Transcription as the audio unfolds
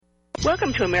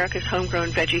Welcome to America's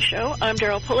Homegrown Veggie Show. I'm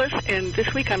Daryl Pullis, and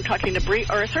this week I'm talking to Bree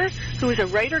Arthur, who is a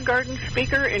writer, garden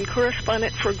speaker, and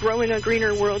correspondent for Growing a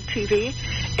Greener World TV,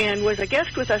 and was a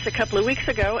guest with us a couple of weeks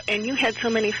ago, and you had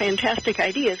so many fantastic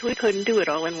ideas, we couldn't do it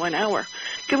all in 1 hour.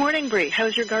 Good morning, Bree.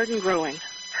 How's your garden growing?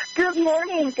 Good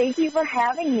morning. Thank you for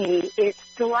having me.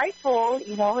 It's delightful.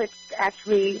 You know, it's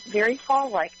actually very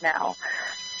fall-like now.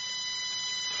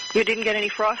 You didn't get any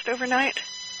frost overnight?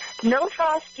 No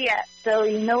frost yet, so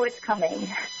you know it's coming.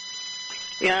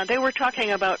 Yeah, they were talking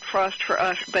about frost for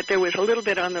us, but there was a little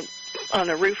bit on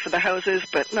the roof of the houses,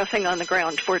 but nothing on the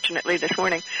ground, fortunately, this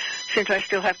morning, since I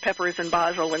still have peppers and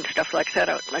basil and stuff like that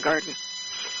out in the garden.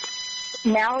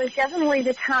 Now is definitely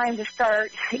the time to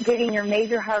start getting your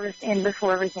major harvest in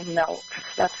before everything melts.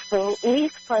 That's the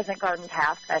least pleasant garden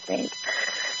task, I think.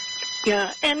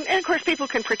 Yeah, and of course people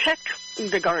can protect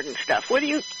the garden stuff. What are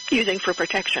you using for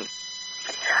protection?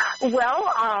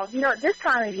 Well, at this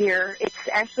time of year, it's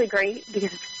actually great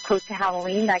because it's close to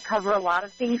Halloween. I cover a lot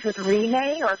of things with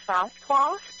Rime or frost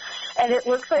cloth, and it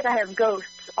looks like I have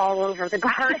ghosts all over the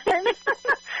garden,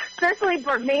 especially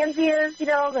Brugmansias,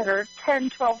 that are 10,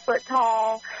 12 foot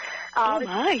tall.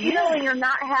 When you're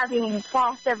not having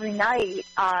frost every night,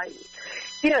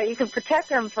 you can protect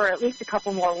them for at least a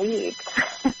couple more weeks.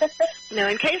 Now,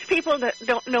 in case people that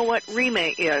don't know what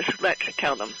Rime is, let's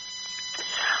tell them.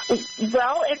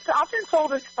 Well, it's often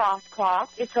sold as frost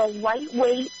cloth. It's a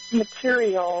lightweight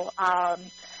material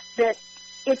that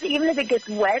even if it gets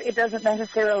wet, it doesn't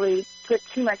necessarily put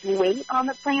too much weight on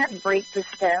the plant and break the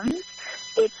stems.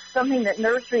 It's something that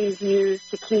nurseries use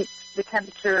to keep the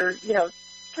temperature,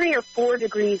 3 or 4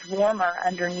 degrees warmer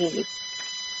underneath.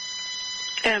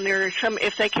 And there are some,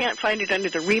 if they can't find it under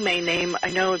the Rime name, I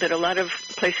know that a lot of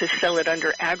places sell it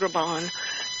under Agribon,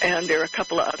 and there are a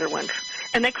couple of other ones.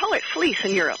 And they call it fleece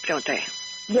in Europe, don't they?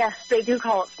 Yes, they do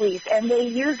call it fleece, and they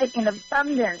use it in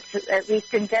abundance, at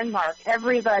least in Denmark.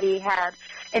 Everybody had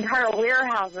entire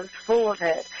warehouses full of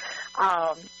it.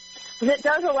 It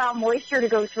does allow moisture to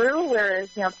go through, whereas,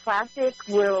 plastic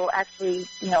will actually,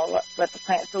 let the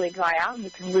plants really dry out, and you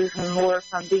can lose them more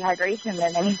from dehydration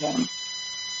than anything.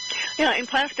 Yeah, and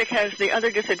plastic has the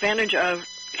other disadvantage of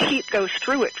heat goes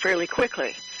through it fairly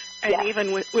quickly. And yes.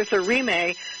 Even with the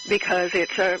Rime, because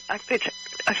it's a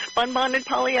spun-bonded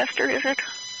polyester, is it?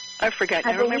 I forget.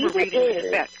 I remember reading the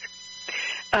specs.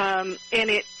 And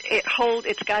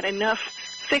it's got enough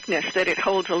thickness that it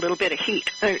holds a little bit of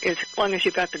heat, as long as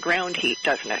you've got the ground heat,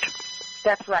 doesn't it?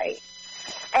 That's right.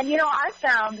 And, I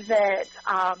found that,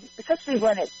 especially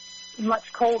when it's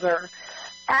much colder,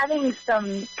 adding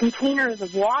some containers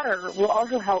of water will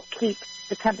also help keep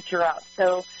the temperature up.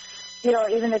 So,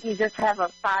 even if you just have a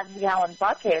 5-gallon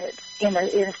bucket in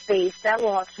a space, that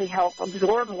will actually help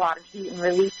absorb a lot of heat and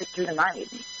release it through the night.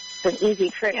 It's an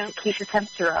easy trick to keep the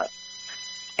temperature up.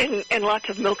 And lots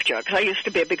of milk jugs. I used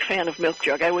to be a big fan of milk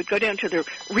jug. I would go down to the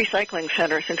recycling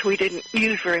center since we didn't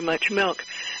use very much milk,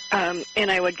 and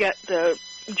I would get the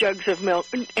jugs of milk,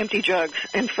 empty jugs,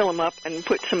 and fill them up and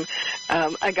put some,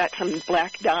 I got some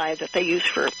black dye that they use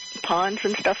for ponds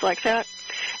and stuff like that,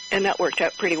 and that worked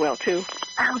out pretty well, too.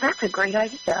 Oh, that's a great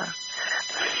idea.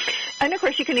 And, of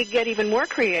course, you can get even more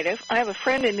creative. I have a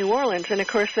friend in New Orleans, and, of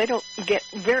course, they don't get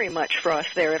very much frost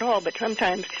there at all, but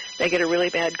sometimes they get a really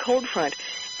bad cold front.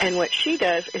 And what she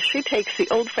does is she takes the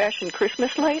old-fashioned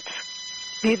Christmas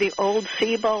lights, the old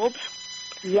sea bulbs,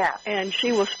 and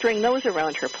she will string those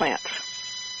around her plants.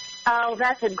 Oh,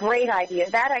 that's a great idea.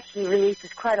 That actually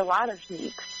releases quite a lot of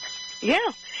heat. Yeah.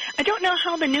 I don't know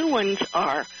how the new ones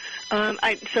are.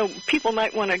 So people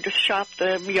might want to just shop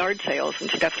the yard sales and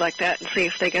stuff like that and see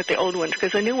if they get the old ones,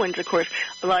 because the new ones, of course,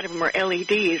 a lot of them are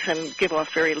LEDs and give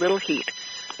off very little heat.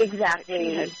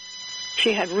 Exactly.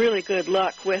 She had really good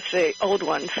luck with the old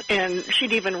ones, and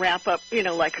she'd even wrap up,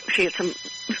 like she had some,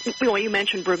 you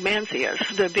mentioned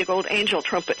Brugmansias, the big old angel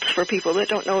trumpets for people that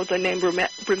don't know the name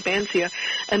Brugmansia,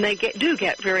 and they do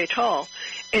get very tall,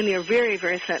 and they're very,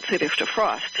 very sensitive to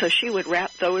frost. So she would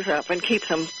wrap those up and keep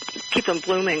them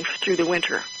blooming through the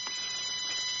winter.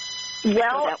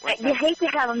 Well, you hate to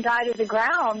have them die to the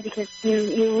ground because you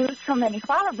lose so many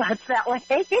flower buds that way.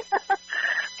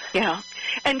 Yeah.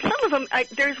 And some of them,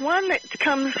 there's one that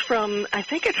comes from, I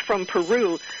think it's from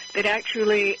Peru, that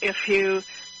actually if you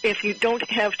don't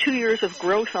have 2 years of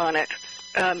growth on it,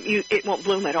 it won't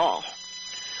bloom at all.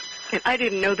 And I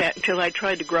didn't know that until I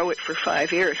tried to grow it for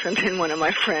 5 years, and then one of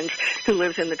my friends who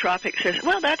lives in the tropics says,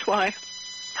 well, that's why.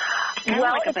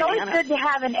 Well, it's always good to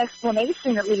have an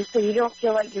explanation, at least, so you don't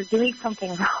feel like you're doing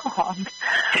something wrong.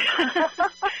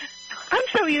 I'm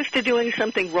so used to doing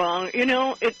something wrong.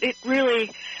 It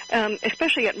really,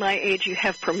 especially at my age, you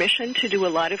have permission to do a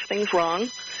lot of things wrong.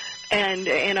 and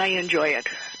I enjoy it.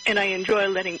 And I enjoy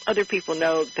letting other people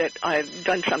know that I've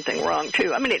done something wrong,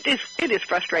 too. I mean, it is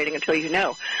frustrating until you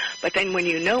know. But then when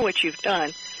you know what you've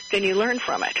done, then you learn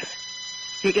from it.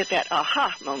 You get that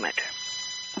aha moment.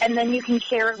 And then you can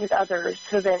share it with others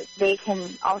so that they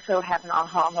can also have an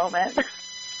aha moment.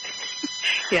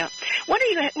 Yeah. What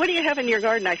do you have in your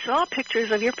garden? I saw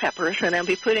pictures of your peppers, and I'll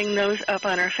be putting those up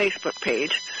on our Facebook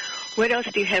page. What else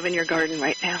do you have in your garden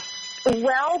right now?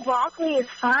 Well, broccoli is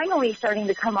finally starting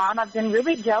to come on. I've been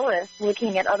really jealous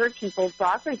looking at other people's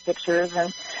broccoli pictures,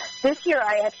 and this year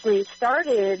I actually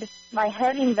started my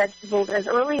heading vegetables as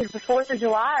early as the 4th of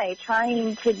July,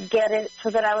 trying to get it so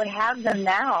that I would have them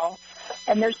now.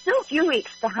 And they're still a few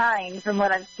weeks behind from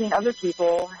what I've seen other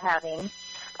people having.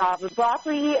 The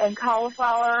broccoli and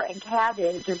cauliflower and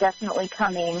cabbage are definitely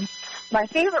coming. My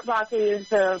favorite broccoli is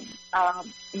the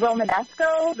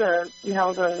Romanesco,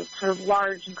 the sort of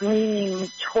large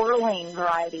green twirling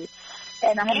variety.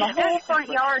 And I have my whole front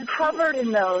yard covered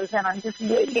in those, and I'm just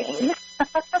waiting.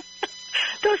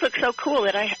 Those look so cool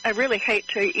that I really hate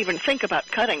to even think about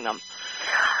cutting them.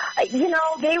 You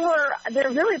know, they're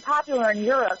really popular in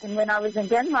Europe, and when I was in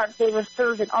Denmark, they were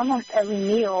served at almost every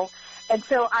meal. And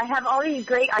so I have all these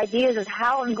great ideas of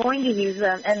how I'm going to use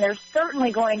them, and they're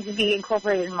certainly going to be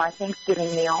incorporated in my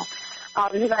Thanksgiving meal.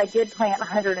 Because I did plant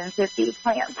 150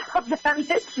 plants of them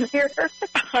this year.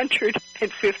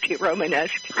 150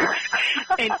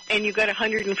 Romanescus. And you got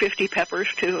 150 peppers,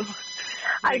 too?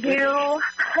 I do.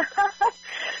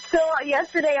 So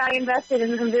yesterday I invested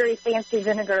in some very fancy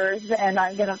vinegars, and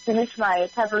I'm going to finish my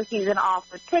pepper season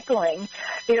off with pickling.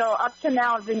 You know, up to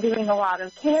now I've been doing a lot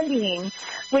of candying,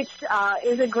 which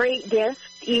is a great gift,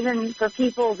 even for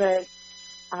people that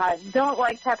don't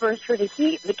like peppers for the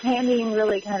heat. The candying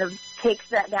really kind of takes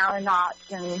that down a notch,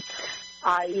 and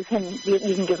you can give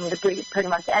them to pretty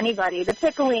much anybody. The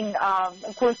pickling,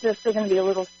 of course, they're still going to be a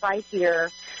little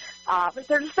spicier. But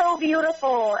they're so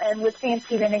beautiful, and with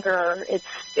fancy vinegar,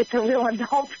 it's a real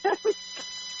indulgence.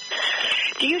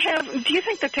 Do you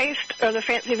think the taste of the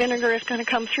fancy vinegar is going to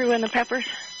come through in the peppers?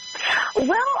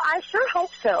 Well, I sure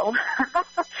hope so.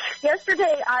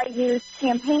 Yesterday I used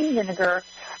champagne vinegar,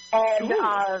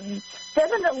 and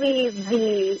definitely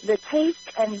the taste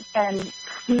and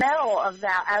smell of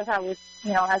that as I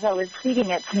was heating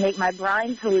it to make my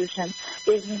brine solution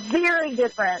is very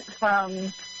different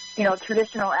from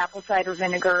traditional apple cider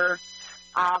vinegar,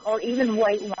 or even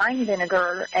white wine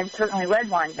vinegar, and certainly red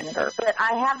wine vinegar. But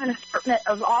I have an assortment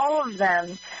of all of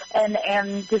them, and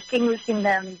am distinguishing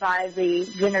them by the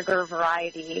vinegar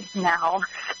variety now.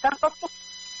 So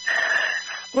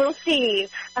we'll see.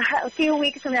 A few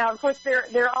weeks from now, of course,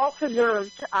 they're all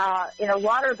preserved in a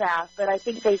water bath, but I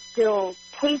think they still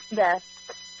taste best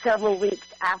several weeks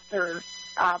after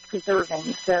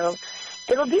preserving. So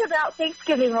it'll be about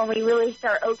Thanksgiving when we really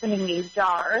start opening these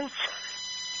jars.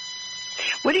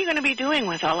 What are you going to be doing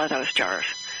with all of those jars?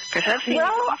 Because I've seen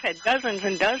you've had dozens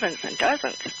and dozens and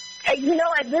dozens.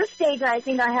 At this stage, I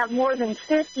think I have more than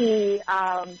 50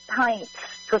 pints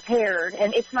prepared,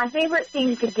 and it's my favorite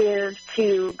thing to give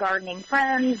to gardening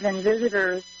friends and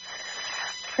visitors.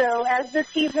 So as the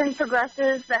season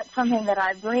progresses, that's something that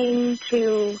I bring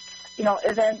to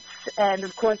events, and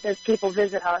of course, as people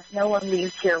visit us, no one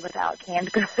leaves here without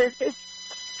canned goods.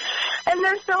 And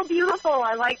they're so beautiful.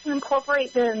 I like to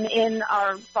incorporate them in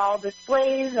our fall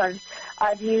displays.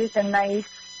 I've used a nice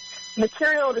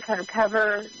material to kind of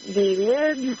cover the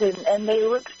lids, and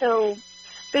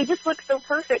they just look so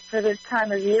perfect for this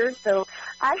time of year. So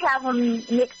I have them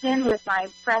mixed in with my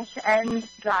fresh and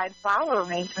dried flower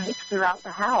arrangements throughout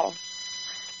the house.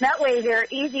 That way, they're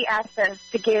easy access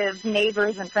to give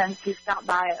neighbors and friends who stop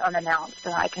by unannounced,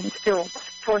 and I can still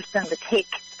force them to take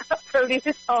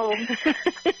produce home.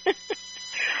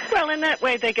 Well, in that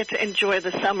way, they get to enjoy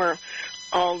the summer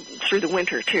all through the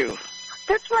winter, too.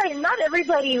 That's right. Not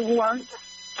everybody wants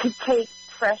to take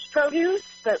fresh produce,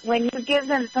 but when you give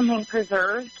them something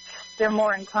preserved, they're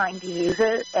more inclined to use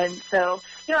it. And so,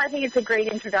 I think it's a great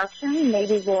introduction.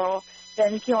 Maybe we'll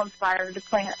then feel inspired to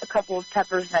plant a couple of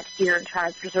peppers next year and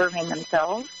try preserving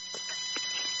themselves.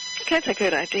 That's a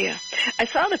good idea. I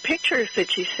saw the pictures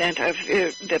that you sent of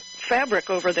the fabric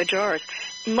over the jars.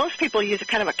 Most people use a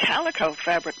kind of a calico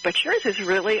fabric, but yours is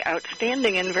really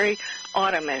outstanding and very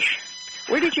autumnish.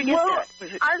 Where did you get that?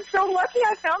 I'm so lucky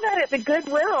I found that at the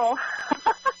Goodwill.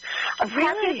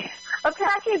 Really? A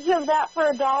package of that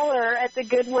for $1 at the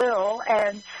Goodwill.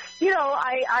 And,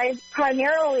 I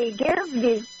primarily give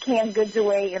these canned goods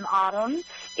away in autumn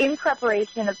in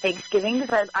preparation of Thanksgiving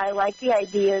because I like the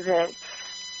idea that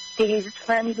these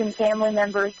friends and family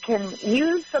members can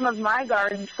use some of my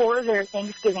garden for their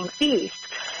Thanksgiving feast.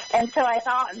 And so I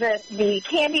thought that the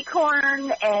candy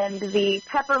corn and the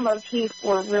pepper motif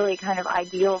were really kind of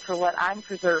ideal for what I'm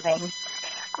preserving.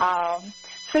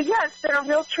 So yeah, it's been a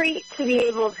real treat to be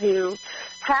able to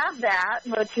have that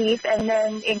motif and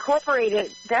then incorporate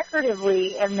it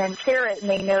decoratively and then share it, and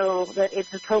they know that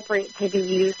it's appropriate to be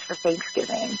used for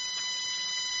Thanksgiving.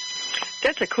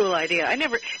 That's a cool idea.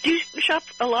 Do you shop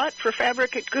a lot for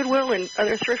fabric at Goodwill and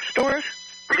other thrift stores?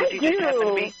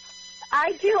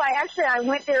 I do. I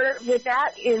went there with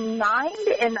that in mind,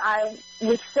 and I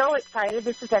was so excited.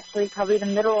 This is actually probably the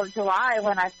middle of July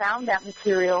when I found that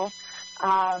material.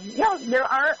 There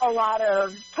aren't a lot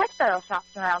of textile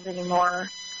shops around anymore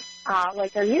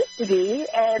like there used to be.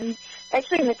 And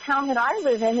actually in the town that I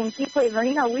live in Key Place,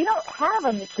 Reno, we don't have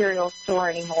a material store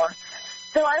anymore.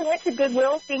 So I went to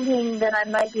Goodwill thinking that I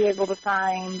might be able to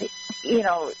find,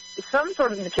 some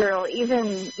sort of material,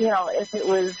 even, if it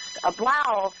was a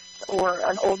blouse or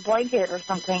an old blanket or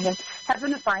something, and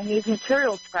happened to find these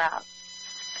material scraps.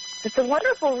 It's a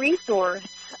wonderful resource.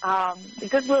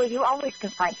 Goodwill, you always can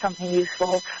find something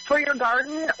useful for your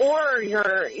garden or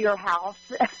your house.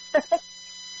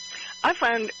 I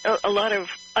found a lot of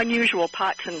unusual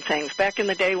pots and things. Back in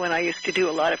the day when I used to do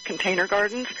a lot of container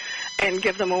gardens and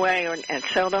give them away and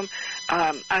sell them,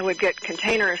 I would get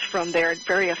containers from there,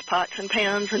 various pots and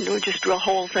pans, and would just drill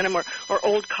holes in them, or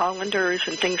old colanders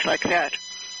and things like that.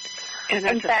 And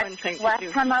that's in fact, a fun thing to do.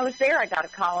 Last time I was there, I got a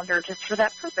colander just for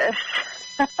that purpose.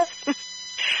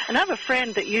 And I have a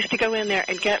friend that used to go in there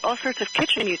and get all sorts of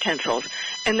kitchen utensils,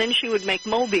 and then she would make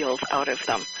mobiles out of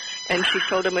them, and she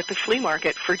sold them at the flea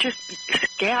market for just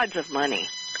scads of money.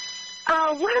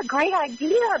 Oh, what a great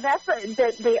idea!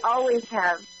 That they always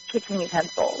have kitchen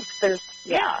utensils.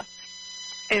 Yeah.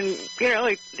 And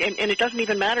and it doesn't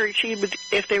even matter.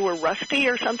 If they were rusty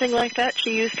or something like that,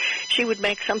 she would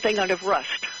make something out of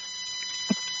rust.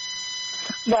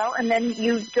 Well, and then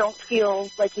you don't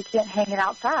feel like you can't hang it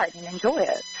outside and enjoy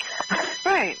it.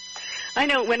 Right. I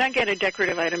know when I get a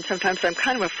decorative item, sometimes I'm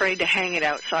kind of afraid to hang it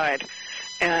outside.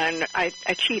 And I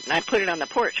cheat and I put it on the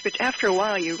porch. But after a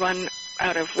while, you run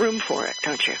out of room for it,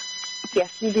 don't you?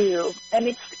 Yes, you do.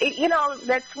 And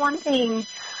that's one thing.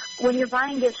 When you're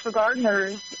buying gifts for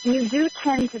gardeners, you do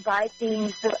tend to buy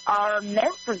things that are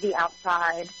meant for the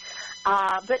outside.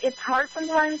 But it's hard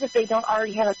sometimes if they don't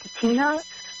already have a patina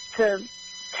to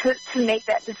make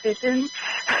that decision.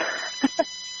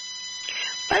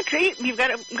 Okay, you've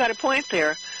got a point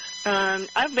there.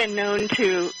 I've been known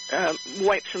to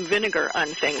wipe some vinegar on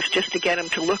things just to get them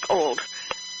to look old,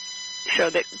 so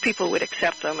that people would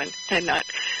accept them and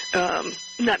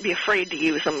not be afraid to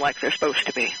use them like they're supposed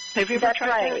to be. Have you ever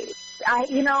tried that?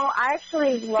 I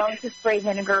actually love to spray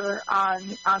vinegar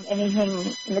on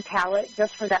anything metallic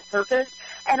just for that purpose.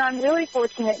 And I'm really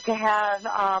fortunate to have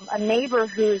a neighbor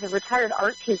who's a retired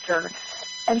art teacher,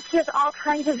 and she has all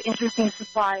kinds of interesting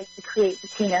supplies to create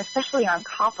patina, especially on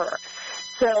copper.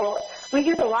 So we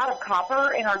use a lot of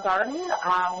copper in our garden,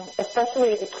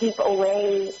 especially to keep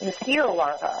away mosquito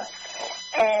larvae.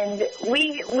 And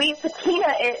we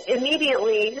patina it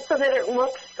immediately so that it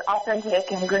looks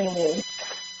authentic and green.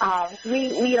 We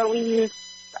use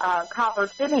copper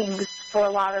fittings for a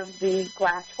lot of the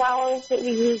glass flowers that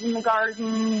we use in the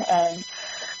garden, and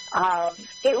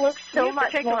it looks so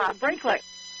much more authentic.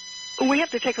 We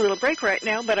have to take a little break right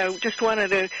now, but I just wanted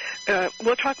to,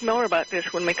 we'll talk more about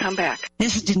this when we come back.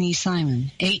 This is Denise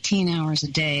Simon. 18 hours a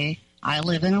day, I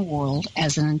live in a world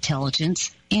as an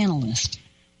intelligence analyst.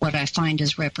 What I find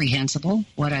is reprehensible,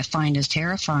 what I find is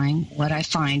terrifying, what I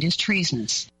find is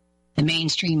treasonous. The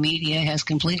mainstream media has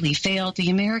completely failed the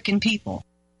American people.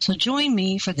 So join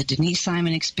me for the Denise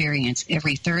Simon Experience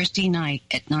every Thursday night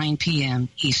at 9 p.m.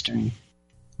 Eastern.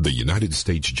 The United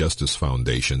States Justice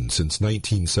Foundation since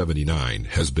 1979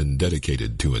 has been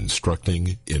dedicated to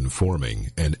instructing,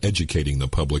 informing, and educating the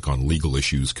public on legal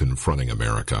issues confronting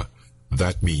America.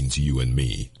 That means you and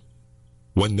me.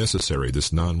 When necessary, this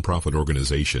nonprofit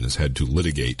organization has had to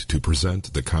litigate to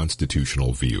present the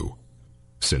constitutional view.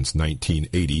 Since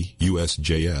 1980,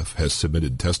 USJF has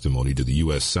submitted testimony to the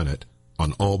U.S. Senate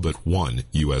on all but one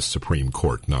U.S. Supreme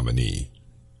Court nominee.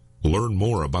 Learn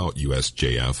more about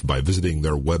USJF by visiting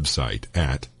their website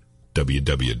at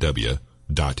www.usjf.net.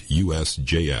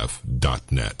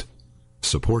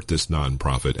 Support this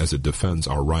nonprofit as it defends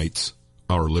our rights,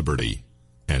 our liberty,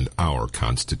 and our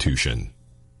Constitution.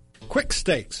 Quick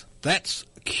Stakes. That's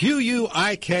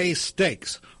QUIK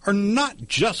stakes are not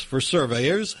just for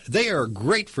surveyors. They are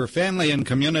great for family and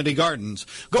community gardens.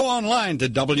 Go online to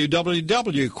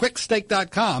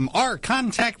www.quickstake.com or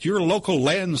contact your local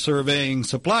land surveying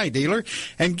supply dealer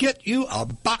and get you a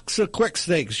box of Quick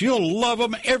Stakes. You'll love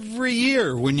them every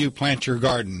year when you plant your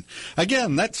garden.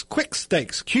 Again, that's Quick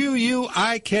Stakes,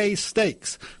 QUIK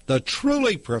stakes, the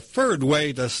truly preferred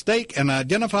way to stake and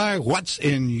identify what's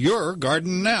in your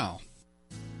garden now.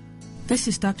 This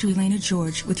is Dr. Elena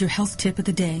George with your health tip of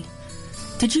the day.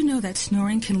 Did you know that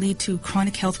snoring can lead to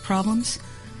chronic health problems?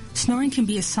 Snoring can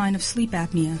be a sign of sleep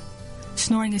apnea.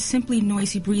 Snoring is simply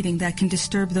noisy breathing that can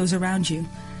disturb those around you.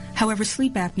 However,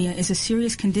 sleep apnea is a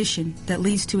serious condition that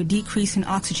leads to a decrease in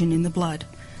oxygen in the blood.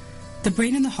 The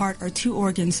brain and the heart are two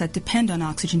organs that depend on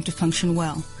oxygen to function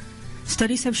well.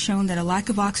 Studies have shown that a lack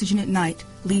of oxygen at night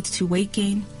leads to weight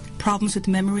gain, problems with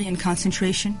memory and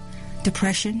concentration,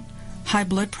 depression, high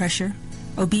blood pressure,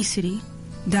 obesity,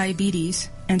 diabetes,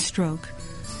 and stroke.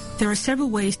 There are several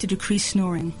ways to decrease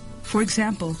snoring. For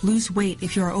example, lose weight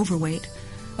if you are overweight.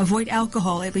 Avoid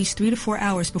alcohol at least 3 to 4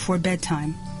 hours before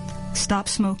bedtime. Stop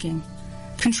smoking.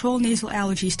 Control nasal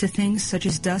allergies to things such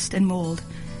as dust and mold,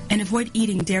 and avoid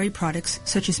eating dairy products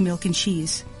such as milk and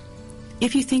cheese.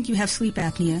 If you think you have sleep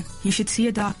apnea, you should see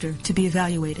a doctor to be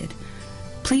evaluated.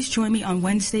 Please join me on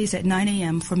Wednesdays at 9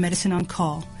 a.m. for Medicine on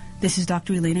Call. This is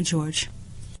Dr. Elena George.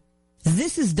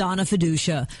 This is Donna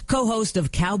Fiducia, co-host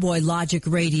of Cowboy Logic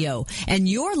Radio, and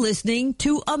you're listening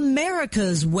to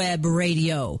America's Web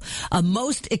Radio, a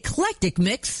most eclectic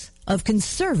mix of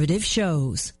conservative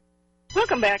shows.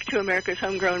 Welcome back to America's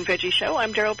Homegrown Veggie Show.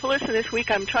 I'm Daryl Pullis, and this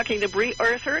week I'm talking to Bree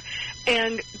Arthur.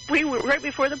 And Bree, right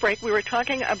before the break, we were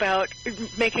talking about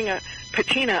making a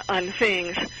patina on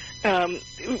things and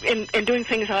doing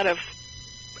things out of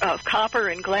copper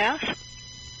and glass.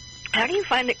 How do you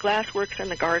find that glass works in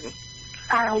the garden?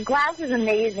 Glass is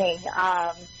amazing.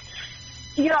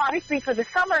 Obviously for the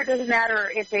summer, it doesn't matter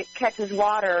if it catches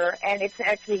water, and it's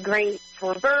actually great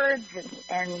for birds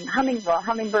and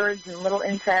hummingbirds and little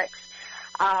insects.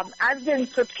 I've been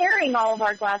preparing all of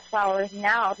our glass flowers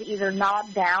now to either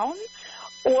knob down,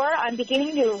 or I'm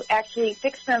beginning to actually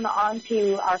fix them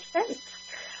onto our fence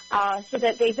so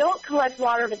that they don't collect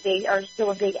water, but they are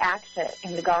still a big asset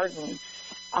in the garden.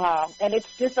 And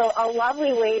it's just a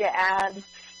lovely way to add,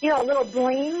 a little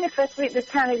bling, especially at this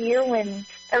time of year when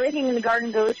everything in the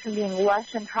garden goes from being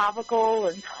lush and tropical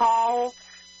and tall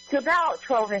to about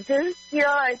 12 inches.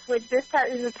 It's like this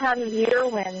is the time of year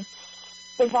when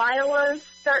the violas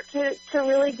start to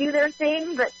really do their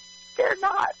thing, but they're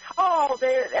not tall.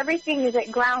 Everything is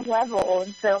at ground level.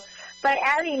 And so by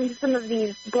adding some of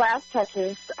these glass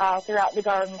touches throughout the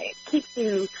garden, it keeps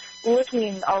you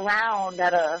looking around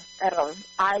at a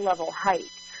eye level height.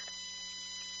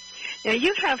 Now,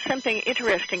 you have something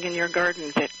interesting in your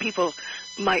garden that people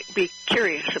might be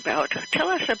curious about. Tell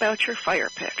us about your fire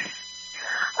pit.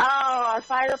 Oh, our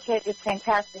fire pit is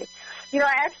fantastic.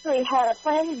 I actually had a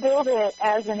friend build it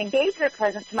as an engagement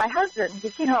present to my husband.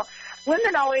 Because,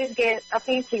 women always get a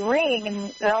fancy ring, and,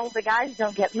 the guys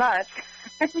don't get much.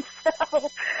 And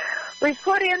so we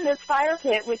put in this fire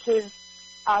pit, which is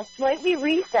slightly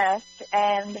recessed,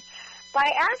 and by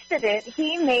accident,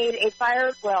 he made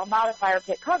not a fire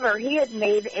pit cover, he had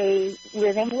made a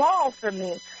living wall for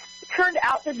me. It turned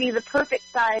out to be the perfect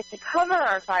size to cover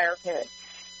our fire pit.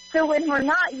 So when we're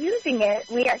not using it,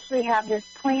 we actually have this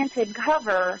planted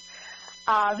cover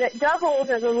that doubles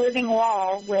as a living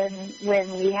wall. When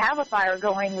we have a fire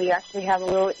going, we actually have a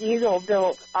little easel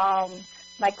built on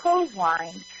my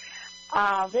clothesline.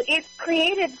 But it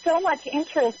created so much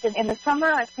interest. In the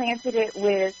summer, I planted it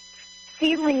with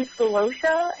seedling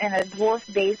celosia and a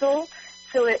dwarf basil,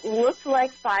 so it looked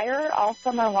like fire all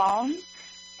summer long.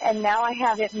 And now I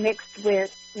have it mixed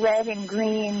with red and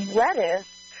green lettuce.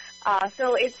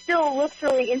 So it still looks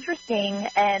really interesting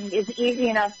and is easy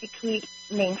enough to keep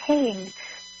maintained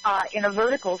in a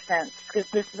vertical sense, because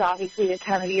this is obviously the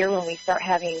time of year when we start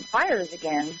having fires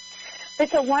again.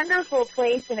 It's a wonderful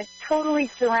place, and it's totally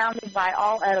surrounded by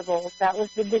all edibles. That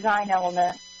was the design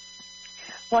element.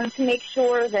 Wanted to make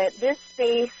sure that this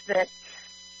space that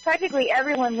practically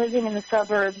everyone living in the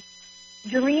suburbs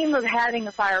dream of having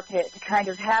a fire pit to kind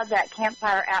of have that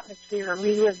campfire atmosphere,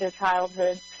 relive their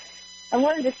childhood. I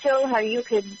wanted to show how you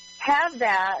could have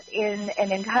that in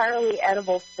an entirely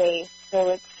edible space. So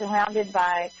it's surrounded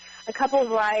by a couple of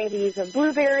varieties of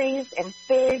blueberries and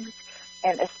figs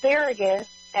and asparagus,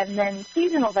 and then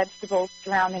seasonal vegetables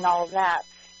surrounding all of that.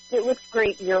 It looks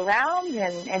great year-round,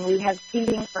 and we have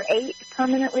seating for 8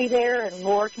 permanently there, and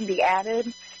more can be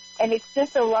added. And it's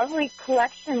just a lovely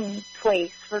collection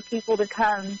place for people to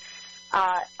come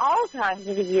all times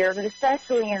of the year, but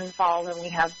especially in the fall when we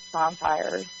have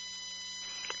bonfires.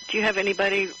 Do you have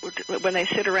anybody, when they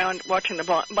sit around watching the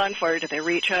bonfire, do they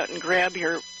reach out and grab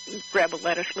a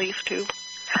lettuce leaf too?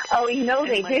 Oh, you know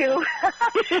they do.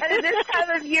 And at this time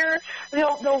of year,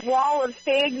 the wall of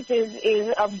figs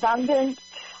is abundant.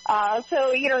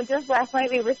 So, just last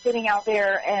night we were sitting out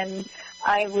there and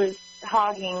I was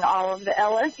hogging all of the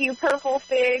LSU purple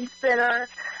figs that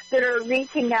are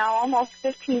reaching now almost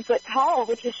 15 foot tall,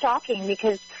 which is shocking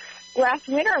because last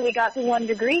winter we got to 1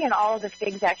 degree and all of the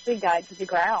figs actually died to the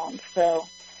ground. So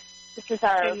this is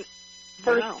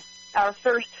our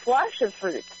first flush of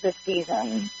fruits this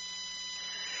season.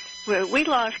 Well, we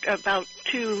lost about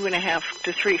 2.5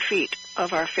 to 3 feet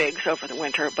of our figs over the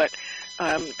winter, but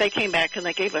they came back and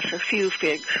they gave us a few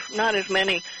figs, not as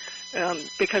many,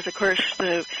 because of course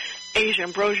the Asia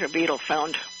ambrosia beetle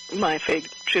found my fig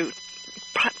too.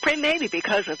 Maybe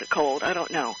because of the cold, I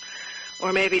don't know.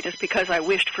 Or maybe just because I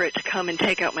wished for it to come and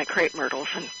take out my crepe myrtles,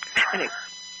 and it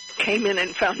came in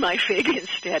and found my fig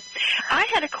instead. I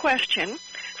had a question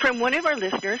from one of our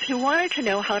listeners who wanted to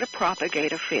know how to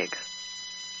propagate a fig.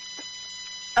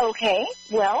 Okay,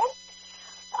 well,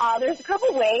 there's a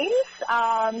couple ways.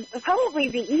 Probably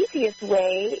the easiest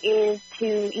way is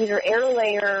to either air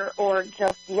layer or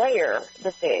just layer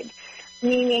the fig,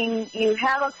 meaning you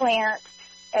have a plant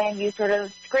and you sort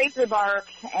of scrape the bark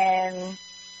and,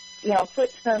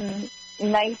 put some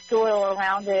nice soil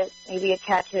around it, maybe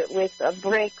attach it with a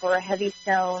brick or a heavy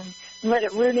stone, and let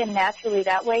it root in naturally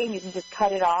that way, and you can just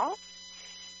cut it off.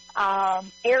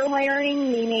 Air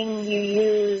layering, meaning you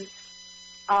use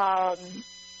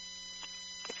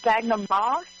sphagnum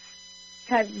moss,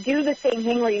 kind of do the same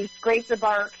thing where you scrape the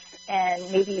bark and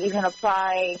maybe even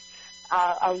apply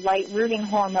a light rooting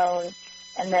hormone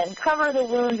and then cover the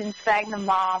wound in sphagnum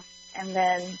moss, and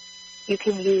then you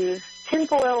can use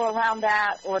tinfoil around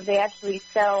that, or they actually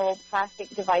sell plastic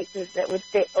devices that would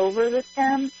fit over the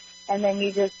stem, and then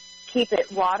you just keep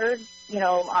it watered,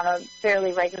 on a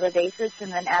fairly regular basis,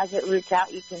 and then as it roots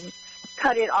out, you can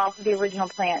cut it off of the original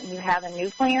plant and you have a new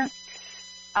plant.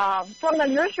 From a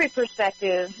nursery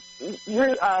perspective,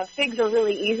 figs are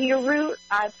really easy to root.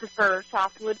 I prefer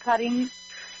softwood cuttings,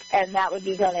 and that would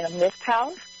be done in a mist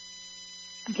house.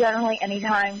 Generally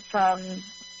anytime from,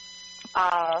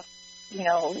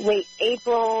 late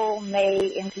April,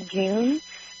 May into June,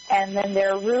 and then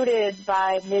they're rooted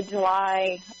by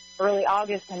mid-July, early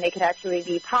August, and they could actually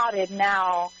be potted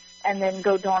now and then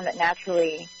go dormant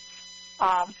naturally.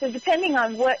 So depending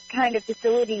on what kind of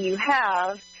facility you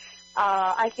have,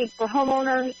 I think for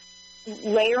homeowners,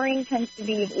 layering tends to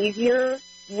be an easier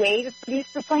way to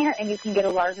produce the plant, and you can get a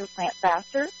larger plant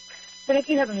faster. But if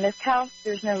you have a mist house,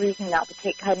 there's no reason not to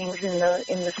take cuttings in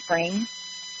the spring.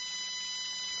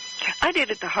 I did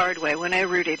it the hard way when I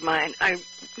rooted mine.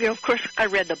 Of course, I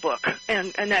read the book,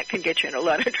 and that can get you in a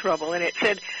lot of trouble. And it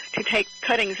said to take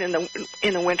cuttings in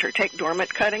the winter, take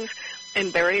dormant cuttings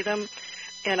and bury them.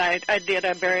 And I did.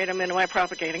 I buried them in my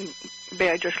propagating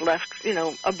bed. I just left,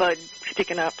 a bud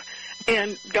sticking up.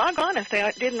 And doggone if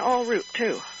they didn't all root,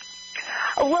 too.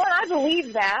 Well, I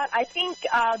believe that. I think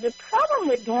the problem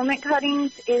with dormant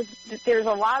cuttings is that there's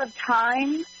a lot of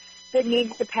time that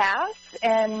needs to pass,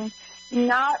 and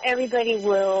not everybody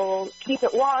will keep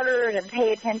it watered and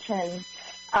pay attention.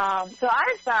 So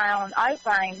I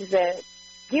find that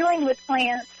dealing with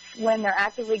plants when they're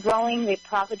actively growing, they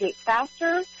propagate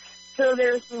faster. So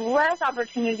there's less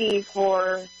opportunity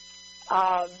for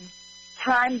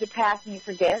time to pass and you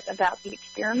forget about the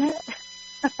experiment.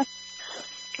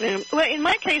 Well, in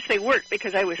my case, they worked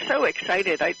because I was so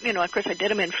excited. Of course, I did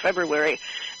them in February,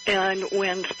 and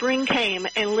when spring came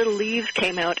and little leaves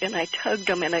came out, and I tugged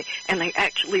them, and they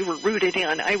actually were rooted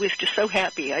in, I was just so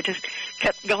happy. I just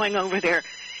kept going over there.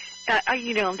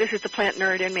 This is the plant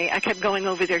nerd in me. I kept going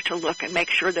over there to look and make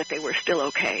sure that they were still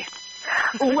okay.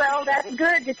 Well, that's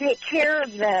good to take care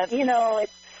of them.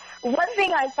 It's one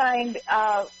thing I find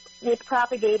with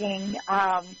propagating.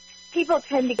 People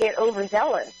tend to get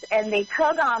overzealous, and they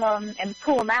tug on them and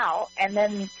pull them out, and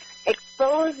then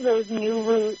expose those new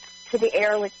roots to the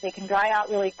air, which they can dry out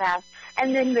really fast,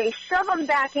 and then they shove them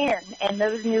back in, and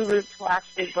those new roots will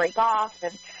actually break off.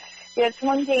 And that's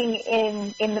one thing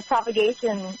in the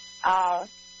propagation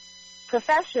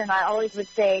profession. I always would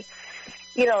say,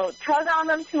 tug on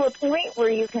them to a point where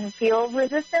you can feel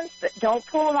resistance, but don't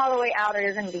pull them all the way out, or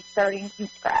you're going to be starting from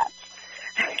scratch.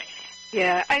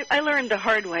 Yeah, I learned the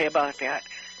hard way about that.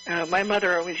 My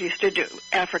mother always used to do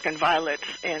African violets,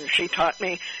 and she taught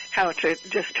me how to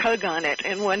just tug on it.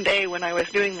 And one day when I was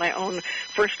doing my own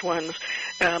first ones,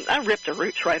 I ripped the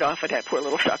roots right off of that poor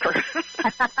little sucker.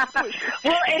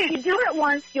 Well, if you do it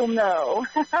once, you'll know.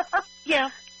 Yeah,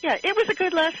 it was a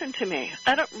good lesson to me.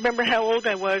 I don't remember how old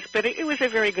I was, but it was a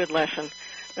very good lesson,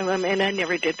 and I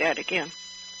never did that again.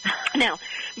 Now,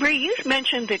 Bree, you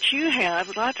mentioned that you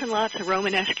have lots and lots of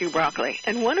Romanesque broccoli,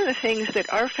 and one of the things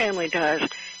that our family does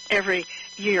every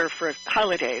year for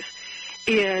holidays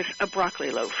is a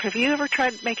broccoli loaf. Have you ever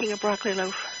tried making a broccoli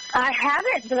loaf? I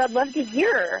haven't, but I'd love to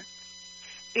hear.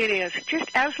 It is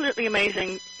just absolutely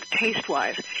amazing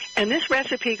taste-wise. And this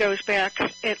recipe goes back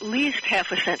at least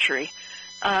half a century.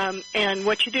 And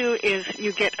what you do is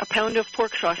you get a pound of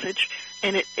pork sausage,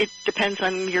 and it depends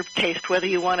on your taste, whether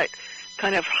you want it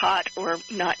kind of hot or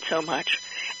not so much.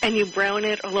 And you brown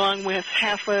it along with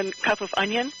half a cup of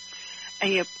onion,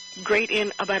 and you grate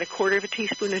in about a quarter of a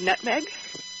teaspoon of nutmeg,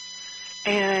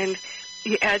 and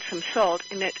you add some salt.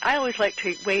 And I always like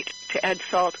to wait to add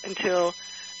salt until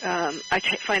I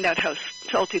find out how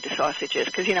salty the sausage is,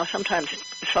 because, sometimes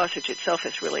the sausage itself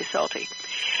is really salty.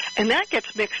 And that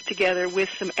gets mixed together with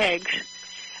some eggs.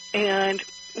 And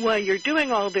while you're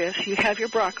doing all this, you have your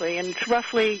broccoli, and it's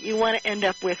roughly, you want to end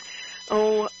up with,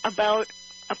 about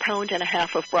a pound and a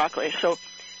half of broccoli. So,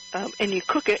 and you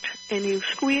cook it, and you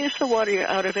squeeze the water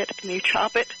out of it, and you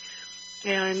chop it.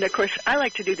 And, of course, I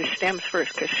like to do the stems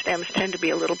first, because stems tend to be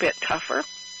a little bit tougher.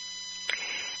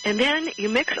 And then you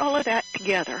mix all of that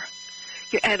together.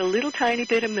 You add a little tiny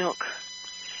bit of milk,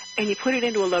 and you put it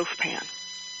into a loaf pan.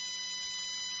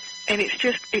 And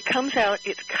it comes out,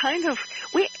 it's kind of,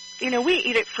 we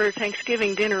eat it for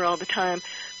Thanksgiving dinner all the time,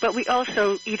 but we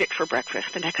also eat it for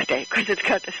breakfast the next day, because it's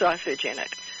got the sausage in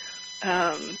it.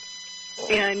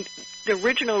 And the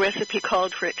original recipe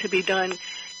called for it to be done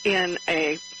in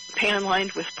a pan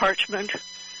lined with parchment.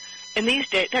 And these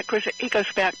days, of course, it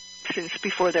goes back since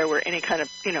before there were any kind of,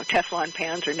 Teflon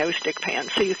pans or no-stick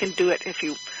pans, so you can do it if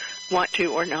you want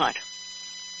to or not.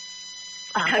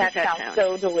 That sounds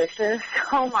so delicious.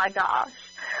 Oh, my gosh.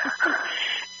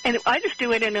 And I just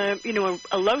do it in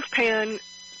a loaf pan,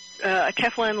 a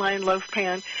Teflon-lined loaf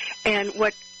pan, and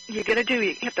what you're going to do,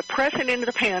 you have to press it into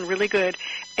the pan really good,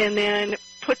 and then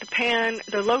put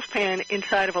the loaf pan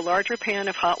inside of a larger pan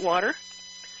of hot water,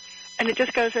 and it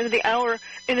just goes into the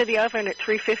oven at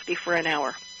 350 for an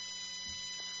hour.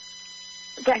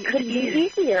 That could be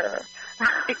easier.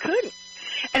 It could.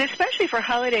 And especially for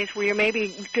holidays where you're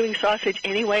maybe doing sausage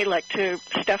anyway, like to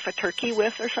stuff a turkey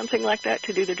with or something like that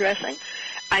to do the dressing,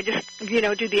 I just,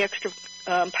 do the extra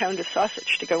pound of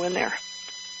sausage to go in there.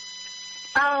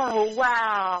 Oh,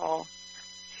 wow.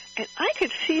 And I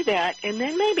could see that, and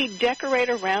then maybe decorate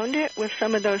around it with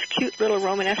some of those cute little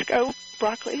Romanesco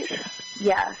broccolis.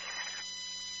 Yes.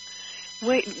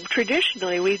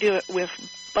 Traditionally, we do it with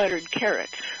buttered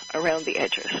carrots around the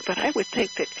edges, but I would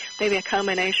think that maybe a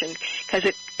combination, because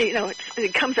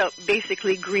it comes out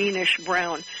basically greenish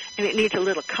brown, and it needs a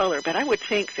little color. But I would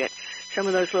think that some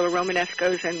of those little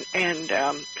Romanescos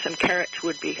and some carrots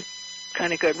would be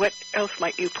kind of good. What else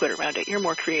might you put around it? You're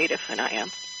more creative than I am.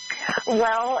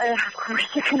 Well, of course,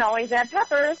 you can always add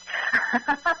peppers.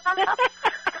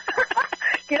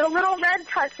 Get a little red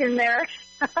touch in there.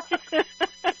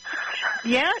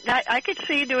 Yeah, I could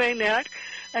see doing that.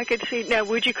 I could see. Now,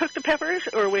 would you cook the peppers,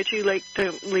 or would you like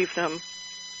to leave them?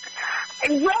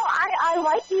 Well, I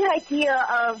like the idea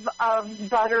of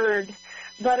buttered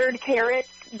carrots,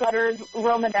 buttered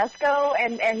Romanesco,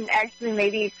 and actually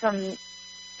maybe some.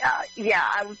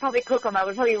 I would probably cook them. I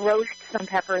would probably roast some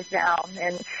peppers down,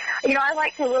 and I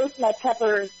like to roast my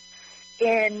peppers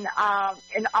in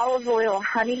an olive oil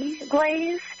honey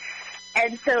glaze,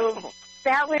 and so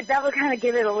that would kind of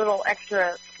give it a little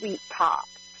extra sweet pop.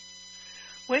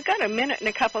 We've got a minute and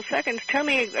a couple seconds. Tell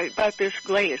me about this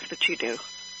glaze that you do.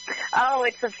 Oh,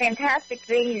 it's a fantastic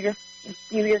thing.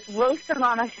 You just roast them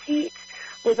on a sheet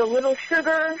with a little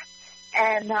sugar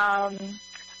and a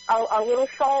little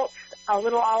salt, a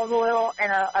little olive oil,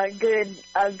 and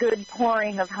a good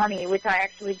pouring of honey, which I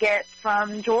actually get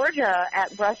from Georgia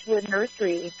at Brushwood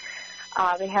Nursery.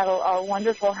 They have a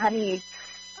wonderful honey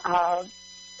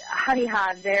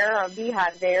hive there, a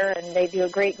beehive there, and they do a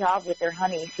great job with their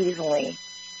honey seasonally.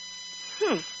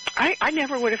 I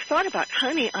never would have thought about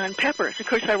honey on peppers. Of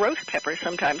course, I roast peppers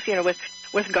sometimes,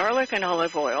 with garlic and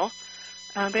olive oil,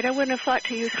 but I wouldn't have thought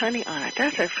to use honey on it.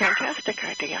 That's a fantastic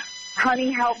idea.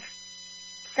 Honey helps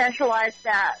centralize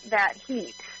that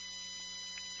heat.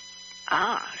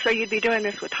 So you'd be doing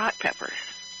this with hot peppers.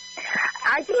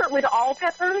 I do it with all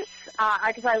peppers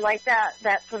because I like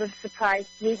that sort of surprise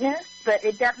sweetness, but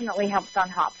it definitely helps on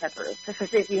hot peppers,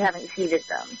 especially if you haven't seeded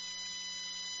them.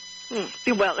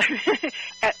 Well,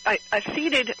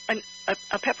 a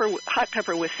hot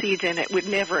pepper with seeds in it would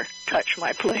never touch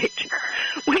my plate.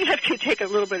 We have to take a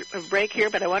little bit of a break here,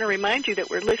 but I want to remind you that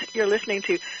you're listening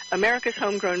to America's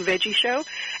Homegrown Veggie Show.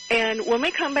 And when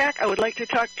we come back, I would like to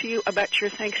talk to you about your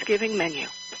Thanksgiving menu.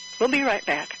 We'll be right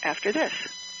back after this.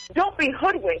 Don't be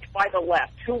hoodwinked by the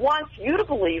left, who wants you to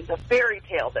believe the fairy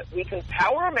tale that we can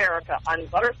power America on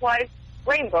butterflies,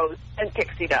 rainbows, and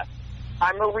pixie dust.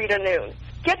 I'm Marita Noon.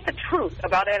 Get the truth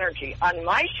about energy on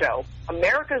my show,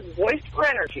 America's Voice for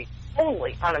Energy,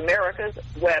 only on America's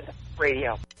Web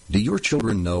Radio. Do your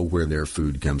children know where their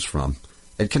food comes from?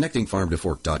 At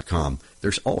ConnectingFarmToFork.com,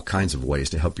 there's all kinds of ways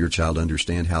to help your child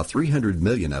understand how 300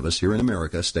 million of us here in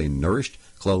America stay nourished,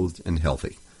 clothed, and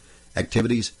healthy.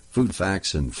 Activities, food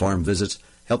facts, and farm visits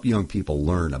help young people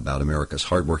learn about America's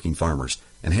hardworking farmers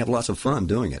and have lots of fun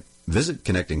doing it. Visit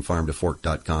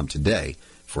ConnectingFarmToFork.com today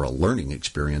for a learning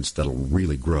experience that'll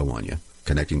really grow on you.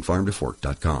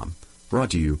 ConnectingFarmToFork.com.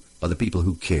 Brought to you by the people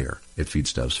who care at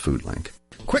Feedstuffs Food Link.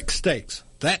 Quick Steaks,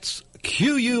 that's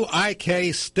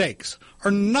QUIK steaks,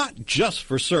 are not just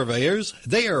for surveyors.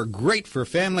 They are great for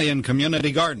family and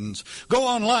community gardens. Go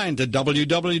online to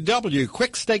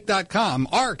www.quicksteak.com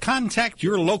or contact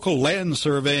your local land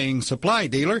surveying supply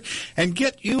dealer and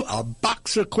get you a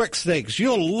box of Quick Steaks.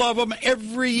 You'll love them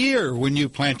every year when you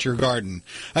plant your garden.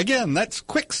 Again, that's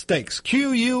Quick Steaks,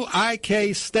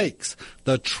 QUIK steaks,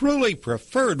 the truly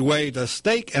preferred way to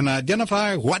stake and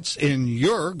identify what's in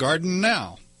your garden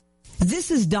now.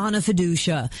 This is Donna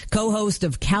Fiducia, co-host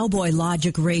of Cowboy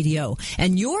Logic Radio,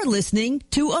 and you're listening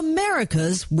to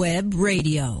America's Web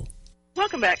Radio.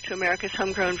 Welcome back to America's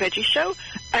Homegrown Veggie Show.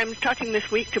 I'm talking this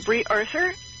week to Bree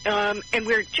Arthur, and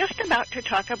we're just about to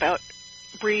talk about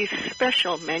Bree's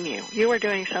special menu. You are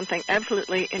doing something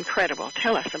absolutely incredible.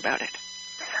 Tell us about it.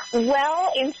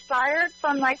 Well, inspired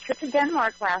from my trip to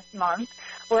Denmark last month,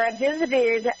 where I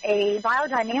visited a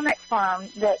biodynamic farm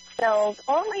that sells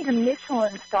only to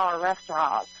Michelin star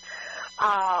restaurants,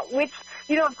 which,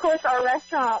 of course, are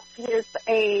restaurants with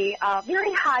a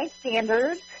very high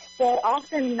standard, but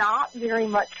often not very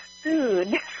much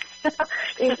food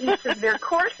in each of their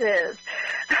courses.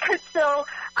 So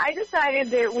I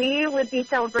decided that we would be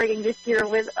celebrating this year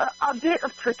with a bit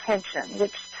of pretension,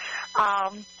 which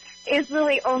is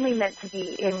really only meant to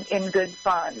be in good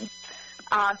fun.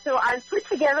 So I've put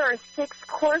together a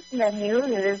 6-course menu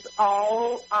that is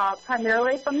all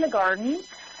primarily from the garden.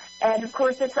 And, of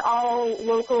course, it's all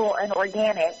local and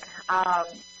organic.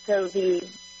 So the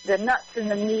nuts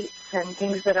and the meats and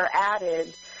things that are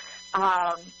added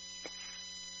are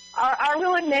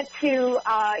really meant to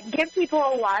give people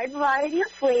a wide variety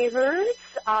of flavors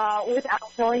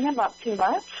without filling them up too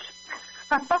much.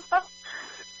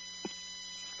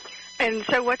 And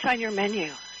so what's on your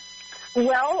menu?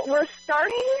 Well, we're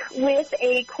starting with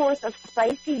a course of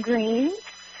spicy greens.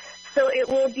 So it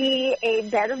will be a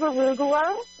bed of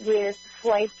arugula with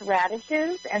sliced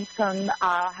radishes and some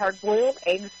hard-boiled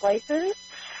egg slices.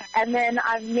 And then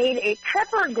I've made a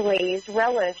pepper glazed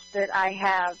relish that I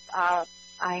have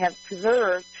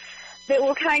preserved that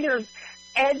will kind of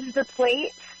edge the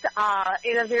plate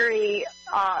in a very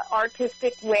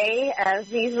artistic way, as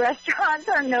these restaurants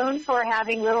are known for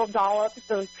having little dollops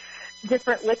of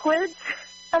different liquids.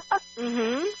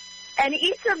 Mm-hmm. And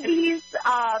each of these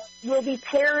will be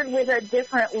paired with a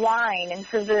different wine. And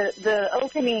so the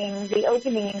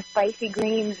opening spicy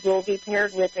greens will be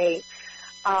paired with a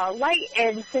light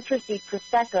and citrusy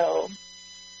Prosecco.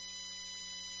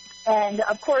 And,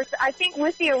 of course, I think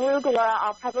with the arugula,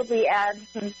 I'll probably add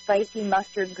some spicy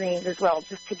mustard greens as well,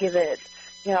 just to give it,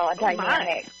 a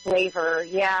dynamic flavor.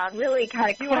 Yeah, really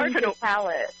kind of cleanse the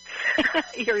palate.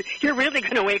 You're really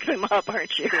going to wake them up,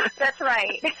 aren't you? That's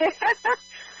right.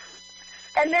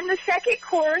 And then the second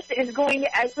course is going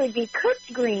to actually be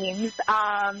cooked greens.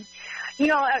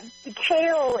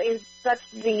 Kale is such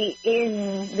the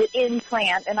in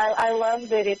plant, and I love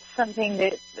that it's something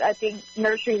that I think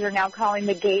nurseries are now calling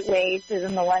the gateway to the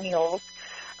millennials.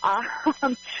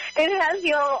 It has,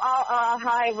 a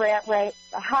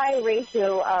high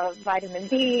ratio of vitamin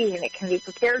B, and it can be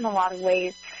prepared in a lot of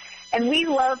ways. And we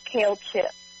love kale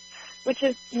chips, which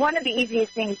is one of the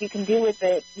easiest things you can do with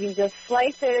it. You just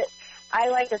slice it. I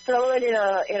like to throw it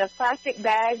in a plastic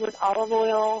bag with olive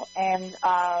oil and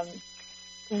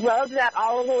rub that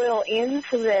olive oil in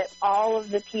so that all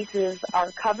of the pieces are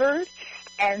covered,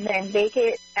 and then bake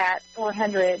it at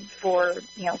 400 for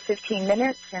 15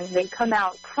 minutes, and they come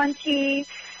out crunchy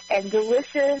and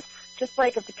delicious, just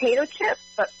like a potato chip,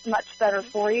 but much better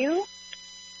for you.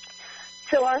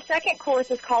 So our second course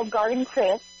is called Garden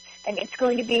Crisp, and it's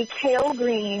going to be kale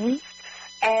greens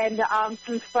and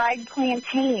some fried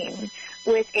plantain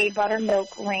with a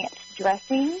buttermilk ranch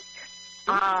dressing.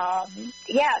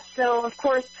 So of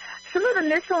course, some of the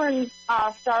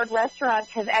Michelin-starred restaurants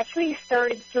have actually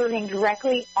started serving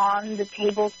directly on the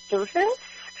table surface.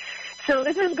 So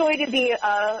this is going to be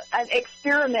an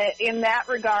experiment in that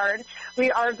regard.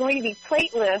 We are going to be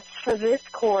plateless for this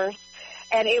course,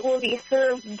 and it will be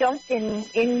served dumped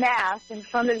in mass in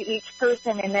front of each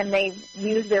person, and then they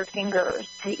use their fingers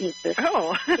to eat this.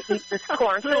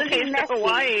 Course. Little taste of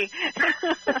Hawaii.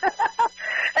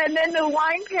 And then the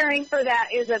wine pairing for that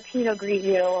is a Pinot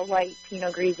Grigio, a white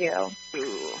Pinot Grigio.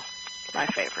 Ooh, my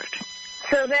favorite.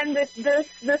 So then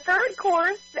the third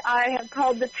course I have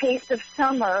called the Taste of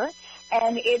Summer,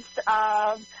 and it's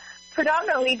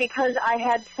predominantly because I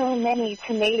had so many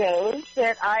tomatoes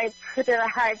that I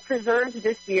preserved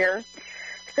this year.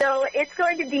 So it's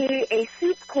going to be a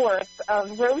soup course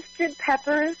of roasted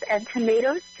peppers and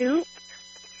tomato soup.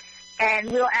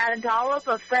 And we'll add a dollop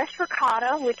of fresh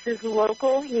ricotta, which is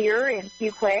local here in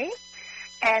Fuquay,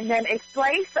 and then a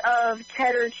slice of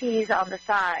cheddar cheese on the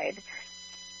side.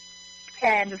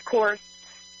 And, of course,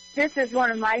 this is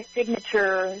one of my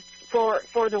signatures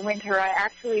for the winter. I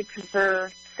actually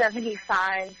preserved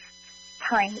 75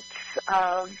 pints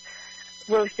of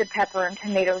roasted pepper and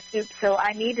tomato soup, so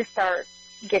I need to start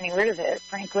getting rid of it,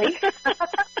 frankly.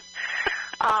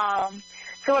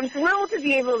 So I'm thrilled to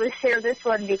be able to share this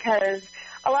one because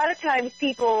a lot of times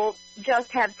people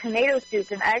just have tomato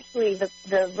soup, and actually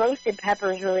the roasted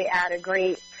peppers really add a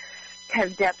great kind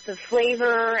of depth of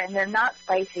flavor, and they're not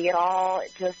spicy at all.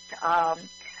 It just, I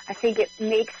think it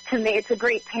makes it's a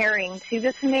great pairing to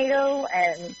the tomato,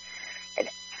 and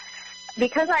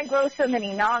because I grow so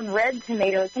many non-red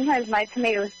tomatoes, sometimes my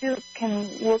tomato soup can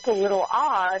look a little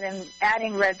odd, and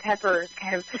adding red peppers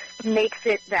kind of makes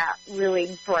it that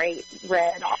really bright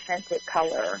red, authentic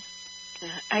color.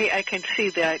 I can see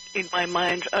that in my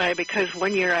mind's eye because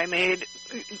one year I made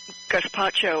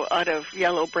gazpacho out of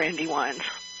yellow brandy wines.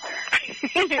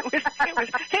 And it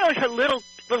was a little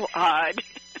odd.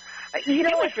 You know,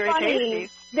 it was it's very funny. tasty.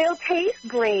 They'll taste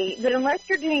great, but unless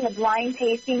you're doing a blind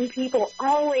tasting, people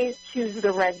always choose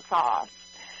the red sauce.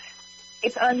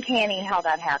 It's uncanny how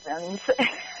that happens.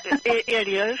 It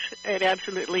is. It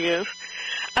absolutely is.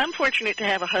 I'm fortunate to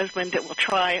have a husband that will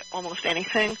try almost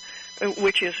anything,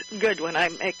 which is good when I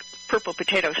make purple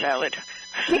potato salad.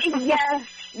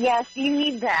 Yes, you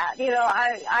need that. You know,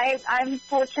 I'm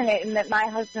fortunate in that my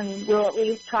husband will at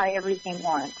least try everything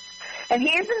once. And he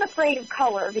isn't afraid of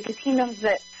color because he knows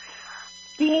that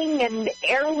being an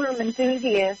heirloom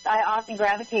enthusiast, I often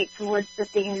gravitate towards the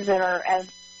things that are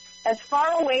as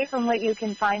far away from what you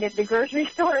can find at the grocery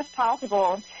store as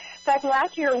possible. In fact,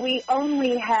 last year we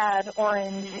only had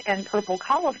orange and purple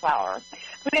cauliflower.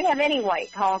 We didn't have any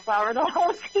white cauliflower the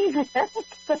whole season.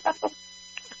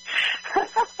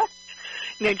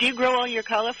 Now, do you grow all your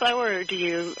cauliflower, or do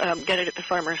you get it at the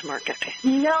farmer's market?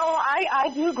 No, I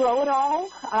do grow it all.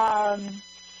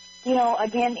 You know,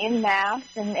 again, in mass,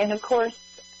 and of course,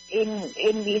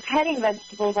 in these heading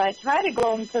vegetables, I try to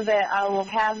grow them so that I will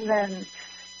have them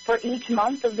for each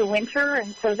month of the winter,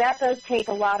 and so that does take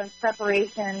a lot of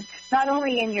preparation, not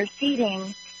only in your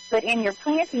seeding, but in your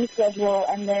planting schedule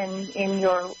and then in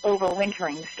your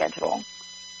overwintering schedule.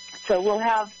 So we'll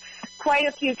have quite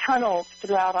a few tunnels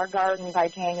throughout our garden by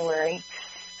January.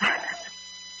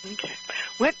 Okay.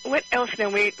 What else now?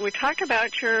 We talked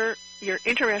about your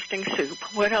interesting soup.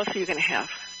 What else are you going to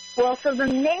have? Well, so the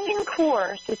main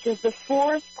course, which is the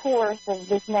fourth course of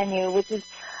this menu, which is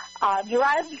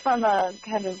derived from a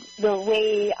kind of the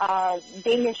way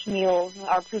Danish meals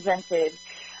are presented,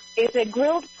 is a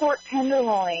grilled pork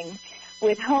tenderloin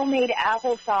with homemade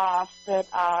applesauce that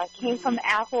came from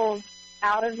apples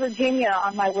out of Virginia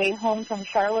on my way home from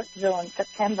Charlottesville in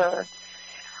September.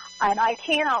 And I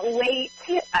cannot wait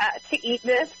to eat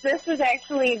this. This was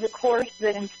actually the course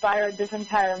that inspired this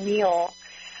entire meal.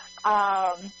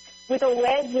 With a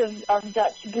wedge of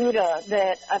Dutch Gouda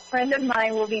that a friend of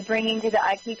mine will be bringing to the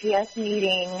IPPS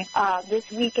meeting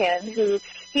this weekend.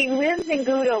 He lives in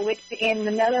Gouda, which in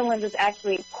the Netherlands is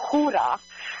actually Gouda.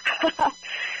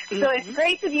 So it's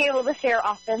great to be able to share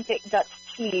authentic Dutch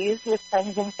cheese with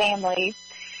friends and family.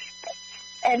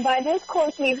 And by this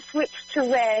course, we've switched to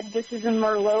red. This is a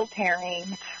Merlot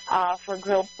pairing for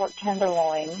grilled pork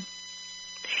tenderloin.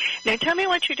 Now, tell me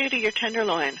what you do to your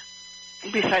tenderloin.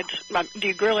 Besides, do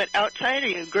you grill it outside, or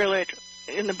you grill it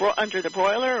in under the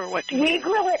broiler, or what do you do? We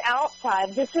grill it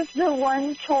outside. This is the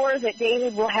one chore that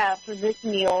David will have for this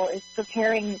meal, is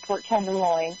preparing pork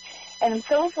tenderloin. And I'm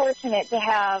so fortunate to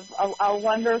have a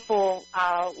wonderful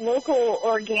local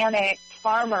organic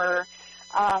farmer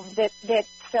that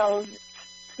sells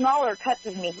smaller cuts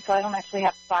of meat, so I don't actually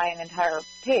have to buy an entire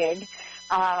pig.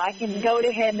 I can go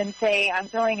to him and say, I'm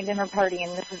throwing a dinner party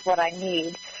and this is what I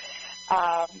need.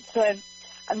 So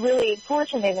I'm really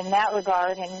fortunate in that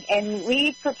regard, and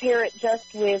we prepare it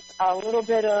just with a little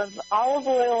bit of olive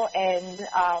oil and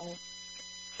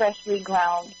freshly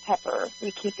ground pepper.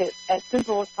 We keep it as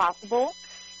simple as possible,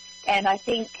 and I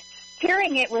think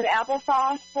pairing it with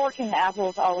applesauce, pork and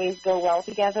apples always go well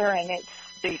together, and it's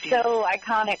so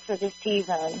iconic for this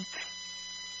season.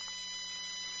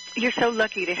 You're so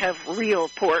lucky to have real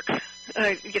pork,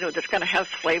 that's going to have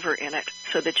flavor in it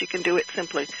so that you can do it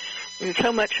simply. And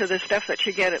so much of the stuff that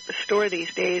you get at the store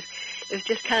these days is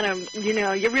just kind of,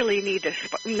 you really need to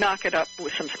knock it up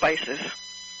with some spices.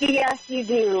 Yes, you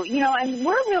do. And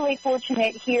we're really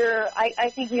fortunate here. I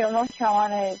think, North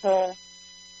Carolina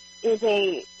is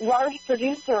a large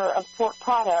producer of pork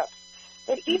products.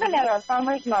 But even at our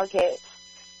farmers market,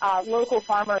 local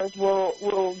farmers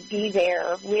will be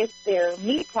there with their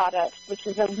meat products, which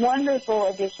is a wonderful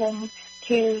addition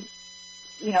to,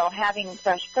 having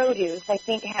fresh produce. I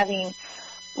think having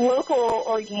local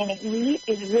organic meat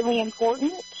is really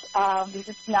important because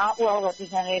it's not well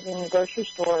represented in the grocery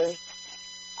stores.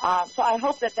 So I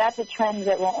hope that that's a trend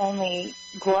that will only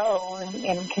grow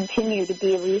and continue to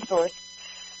be a resource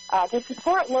to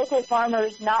support local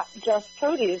farmers, not just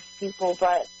produce people,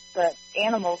 but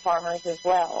animal farmers as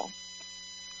well.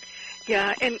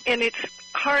 Yeah, and it's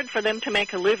hard for them to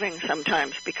make a living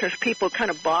sometimes because people kind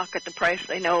of balk at the price.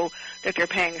 They know that they're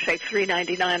paying, say,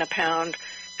 $3.99 a pound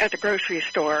at the grocery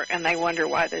store, and they wonder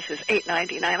why this is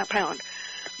 $8.99 a pound.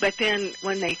 But then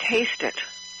when they taste it,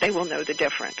 they will know the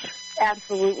difference.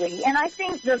 Absolutely. And I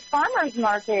think the farmers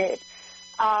market,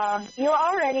 you're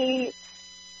already,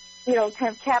 kind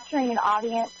of capturing an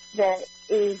audience that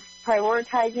is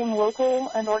prioritizing local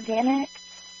and organic.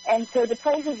 And so the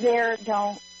prices there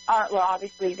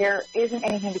obviously there isn't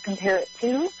anything to compare it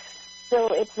to. So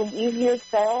it's an easier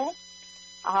sell.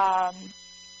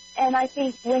 And I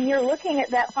think when you're looking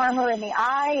at that farmer in the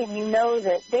eye and you know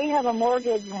that they have a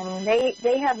mortgage and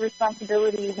they have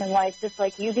responsibilities in life just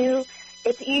like you do,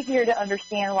 it's easier to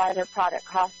understand why their product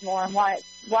costs more and why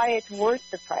it's worth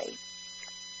the price.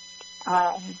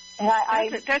 And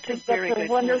that's a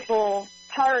wonderful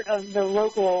part of the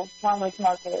local farmers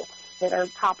markets that are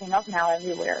popping up now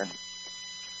everywhere.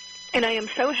 And I am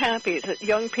so happy that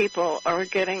young people are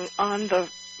getting on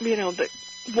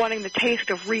wanting the taste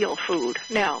of real food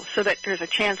now so that there's a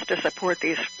chance to support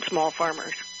these small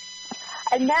farmers.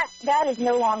 And that is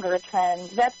no longer a trend.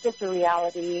 That's just a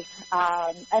reality.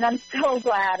 And I'm so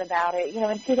glad about it.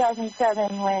 In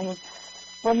 2007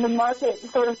 when the market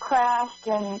sort of crashed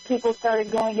and people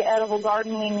started going to edible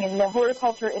gardening and the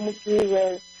horticulture industry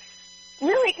was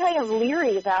really kind of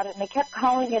leery about it, and they kept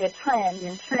calling it a trend,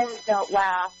 and trends don't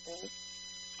last, and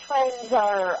trends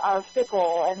are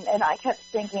fickle, and I kept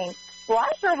thinking, well,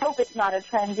 I sure hope it's not a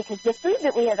trend because the food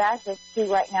that we have access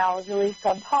to right now is really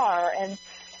subpar, and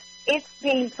it's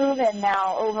being proven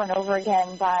now over and over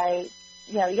again by,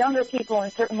 younger people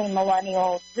and certainly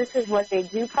millennials. This is what they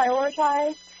do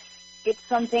prioritize. It's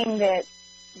something that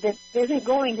isn't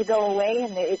going to go away,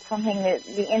 and it's something that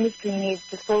the industry needs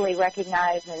to fully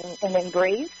recognize and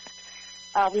embrace.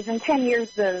 Within 10 years,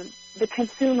 the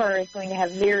consumer is going to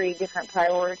have very different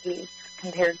priorities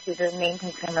compared to the main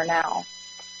consumer now.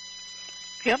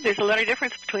 Yep, there's a lot of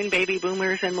difference between baby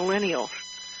boomers and millennials.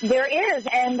 There is,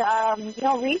 and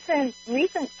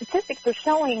recent statistics are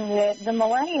showing that the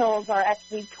millennials are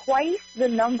actually twice the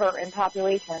number in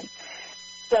population.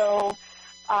 So,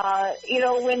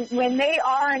 when they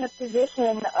are in a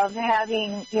position of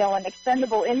having, an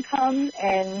expendable income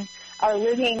and are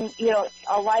living,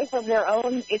 a life of their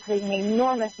own, it's an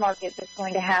enormous market that's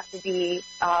going to have to be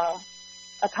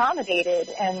accommodated.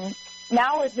 And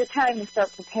now is the time to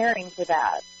start preparing for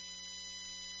that.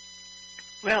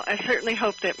 Well, I certainly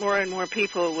hope that more and more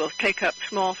people will take up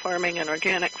small farming and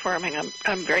organic farming.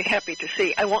 I'm very happy to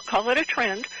see. I won't call it a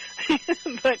trend,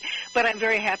 but I'm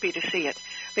very happy to see it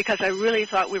because I really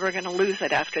thought we were going to lose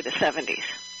it after the 70s.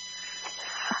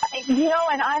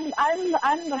 And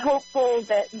I'm hopeful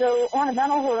that though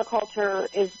ornamental horticulture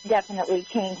is definitely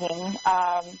changing,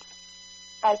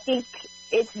 I think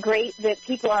it's great that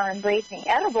people are embracing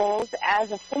edibles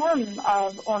as a form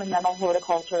of ornamental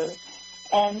horticulture.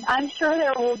 And I'm sure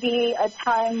there will be a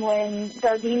time when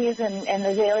gardenias and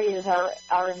azaleas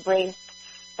are embraced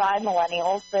by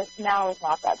millennials, but now is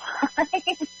not that time.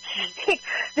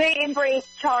 They embrace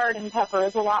chard and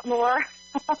peppers a lot more.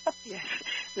 Yes,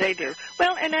 they do.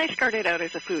 Well, and I started out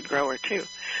as a food grower, too.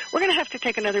 We're going to have to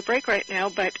take another break right now,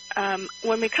 but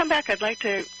when we come back, I'd like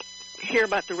to hear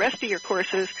about the rest of your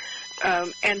courses,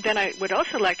 And then I would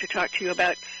also like to talk to you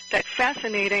about that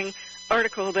fascinating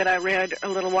article that I read a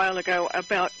little while ago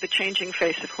about the changing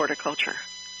face of horticulture.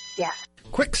 Yes.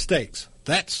 Quick Stakes,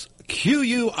 that's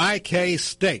Q-U-I-K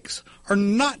Stakes, are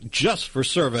not just for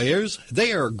surveyors.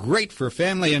 They are great for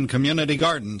family and community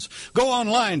gardens. Go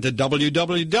online to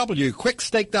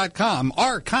www.quickstake.com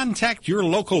or contact your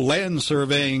local land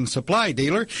surveying supply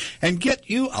dealer and get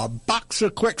you a box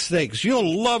of Quick Stakes.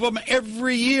 You'll love them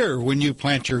every year when you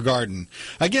plant your garden.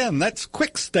 Again, that's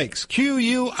Quick Stakes,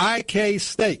 Q-U-I-K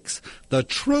Stakes, the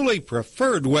truly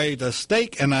preferred way to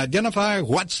stake and identify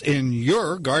what's in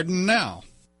your garden now.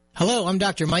 Hello, I'm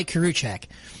Dr. Mike Karuchak.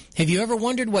 Have you ever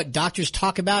wondered what doctors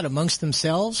talk about amongst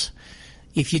themselves?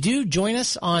 If you do, join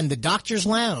us on the Doctor's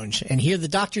Lounge and hear the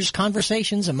doctors'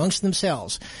 conversations amongst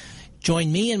themselves.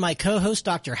 Join me and my co-host,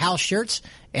 Dr. Hal Schertz,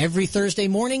 every Thursday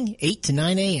morning, 8 to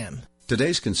 9 a.m.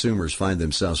 Today's consumers find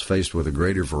themselves faced with a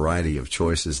greater variety of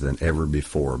choices than ever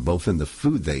before, both in the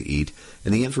food they eat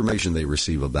and the information they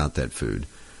receive about that food.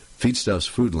 Feedstuffs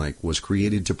Food Link was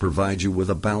created to provide you with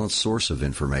a balanced source of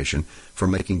information for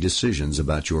making decisions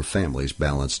about your family's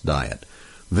balanced diet.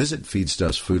 Visit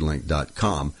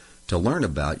feedstuffsfoodlink.com to learn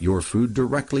about your food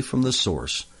directly from the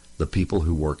source, the people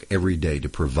who work every day to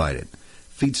provide it.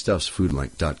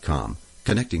 Feedstuffsfoodlink.com,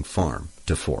 connecting farm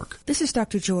to fork. This is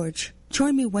Dr. George.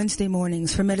 Join me Wednesday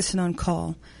mornings for Medicine on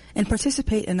Call and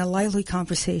participate in a lively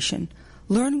conversation.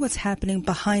 Learn what's happening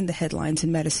behind the headlines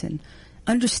in medicine.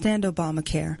 Understand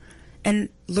Obamacare, and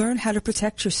learn how to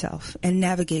protect yourself and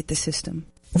navigate the system.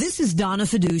 This is Donna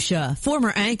Fiducia,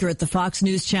 former anchor at the Fox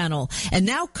News Channel, and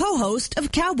now co-host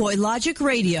of Cowboy Logic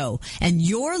Radio, and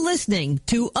you're listening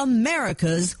to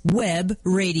America's Web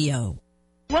Radio.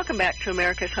 Welcome back to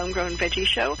America's Homegrown Veggie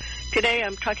Show. Today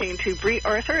I'm talking to Bree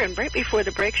Arthur, and right before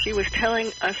the break she was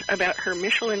telling us about her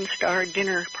Michelin star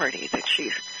dinner party that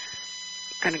she's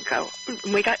going to go.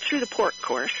 We got through the pork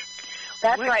course.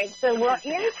 That's right. So we're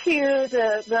into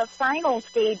the final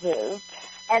stages,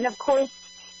 and of course,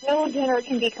 no dinner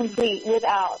can be complete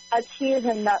without a cheese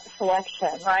and nut selection,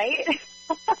 right?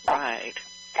 Right.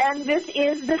 And this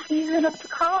is the season of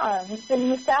pecans in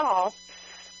the South.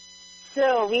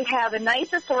 So we have a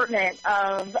nice assortment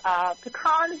of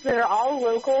pecans that are all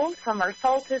local. Some are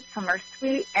salted, some are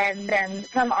sweet, and then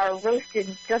some are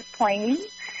roasted just plain.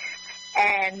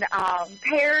 And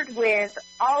paired with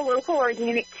all local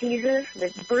organic cheeses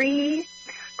with brie,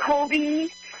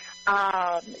 Colby,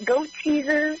 goat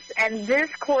cheeses, and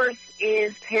this course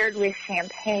is paired with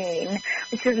champagne,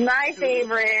 which is my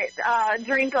favorite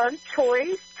drink of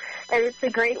choice, and it's a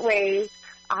great way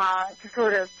to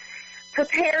sort of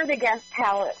prepare the guest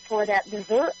palate for that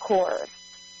dessert course,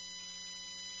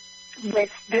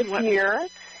 which this year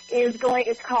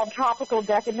it's called Tropical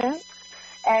Decadence.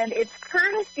 And it's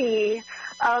courtesy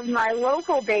of my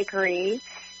local bakery,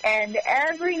 and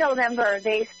every November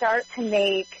they start to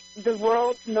make the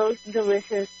world's most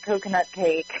delicious coconut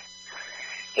cake.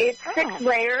 It's 6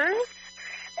 layers,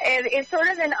 and it's sort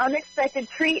of an unexpected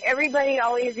treat. Everybody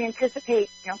always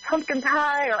anticipates, pumpkin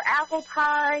pie or apple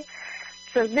pie.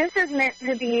 So this is meant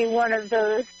to be one of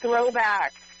those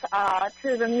throwbacks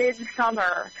to the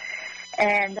midsummer.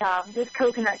 And this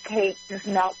coconut cake just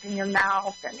melts in your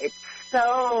mouth, and it's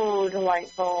so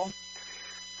delightful.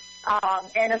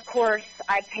 And, of course,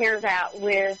 I pair that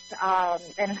with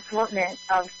an assortment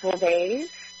of sorbets.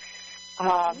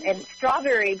 And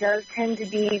strawberry does tend to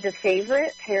be the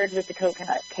favorite paired with the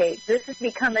coconut cake. This has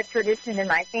become a tradition in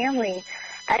my family,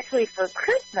 actually, for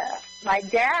Christmas. My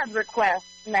dad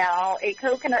requests now a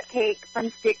coconut cake from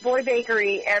Stick Boy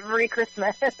Bakery every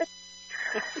Christmas.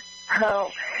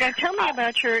 So, now tell me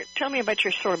about your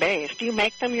sorbets. Do you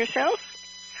make them yourself?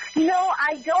 No,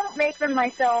 I don't make them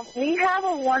myself. We have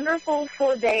a wonderful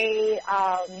sorbet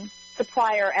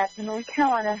supplier at the North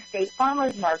Carolina State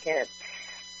Farmers Market.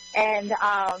 And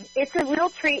it's a real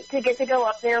treat to get to go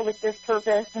up there with this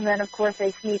purpose. And then, of course,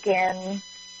 I sneak in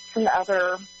some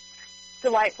other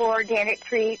delightful organic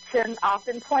treats and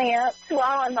often plants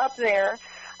while I'm up there.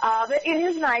 But it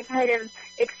is my kind of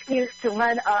excuse to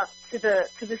run up to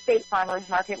the State Farmers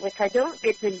Market, which I don't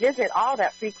get to visit all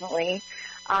that frequently,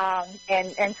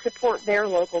 and support their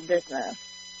local business.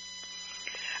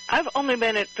 I've only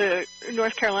been at the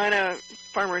North Carolina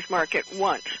Farmers Market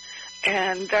once,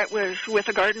 and that was with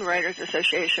the Garden Writers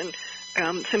Association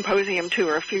symposium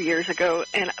tour a few years ago,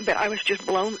 but I was just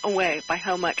blown away by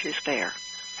how much is there.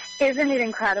 Isn't it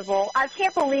incredible? I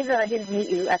can't believe that I didn't meet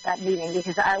you at that meeting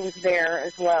because I was there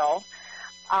as well.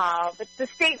 But the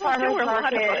State Farmers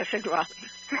Market,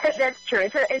 that's true.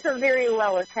 It's a very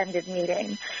well-attended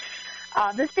meeting.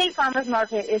 The State Farmers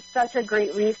Market is such a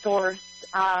great resource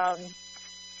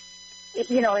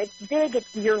it's big,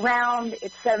 it's year-round,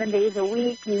 it's 7 days a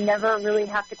week. You never really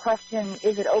have to question,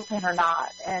 is it open or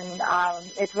not? And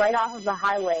it's right off of the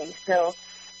highway. So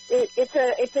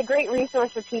it's a great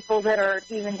resource for people that are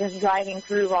even just driving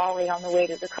through Raleigh on the way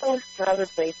to the coast or other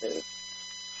places.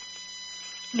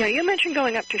 Now, you mentioned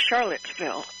going up to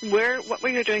Charlottesville. What were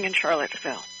you doing in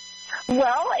Charlottesville?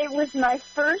 Well, it was my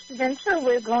first venture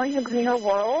with Growing a Greener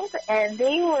World, and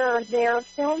they were there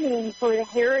filming for the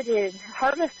Heritage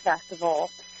Harvest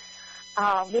Festival,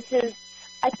 which is,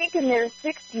 I think, in their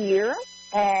 6th year,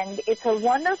 and it's a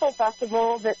wonderful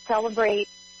festival that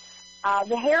celebrates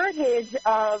the heritage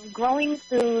of growing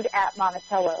food at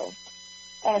Monticello.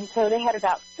 And so they had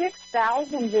about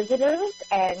 6,000 visitors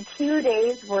and 2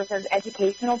 days worth of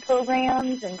educational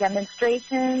programs and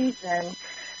demonstrations and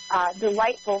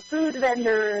delightful food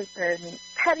vendors and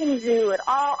petting zoo and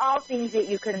all things that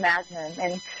you could imagine.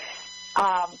 And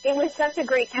it was such a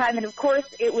great time. And, of course,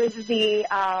 it was the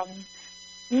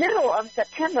middle of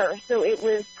September, so it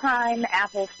was prime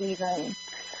apple season.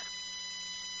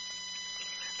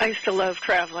 I used to love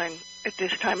traveling at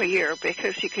this time of year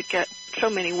because you could get so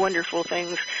many wonderful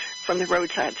things from the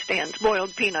roadside stands,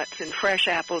 boiled peanuts and fresh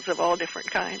apples of all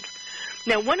different kinds.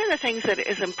 Now, one of the things that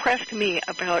has impressed me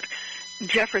about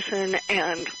Jefferson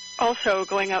and also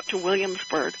going out to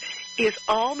Williamsburg is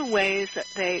all the ways that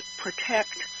they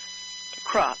protect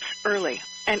crops early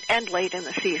and late in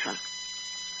the season.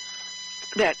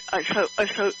 That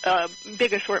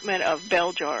big assortment of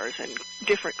bell jars and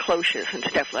different cloches and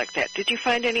stuff like that. Did you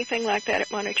find anything like that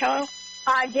at Monticello?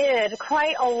 I did.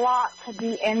 Quite a lot to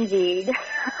be envied.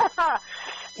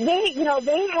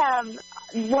 They have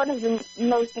one of the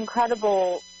most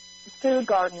incredible food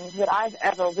gardens that I've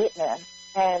ever witnessed.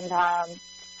 And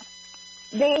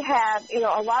they have,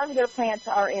 a lot of their plants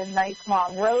are in nice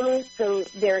long rows, so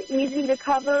they're easy to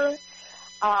cover.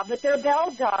 But their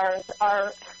bell jars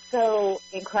are so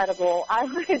incredible. I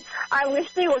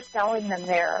wish they were selling them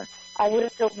there. I would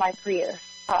have filled my Prius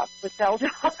up with bell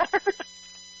jars.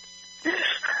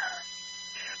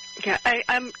 Yeah,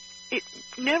 it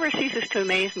never ceases to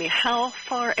amaze me how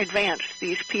far advanced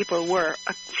these people were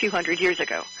a few hundred years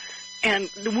ago. And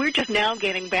we're just now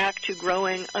getting back to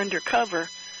growing undercover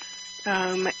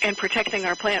and protecting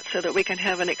our plants so that we can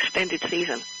have an extended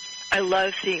season. I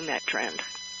love seeing that trend.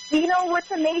 You know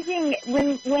what's amazing?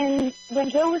 When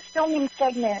Joe was filming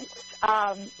segments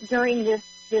during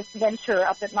this venture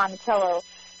up at Monticello,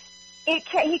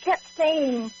 he kept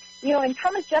saying, in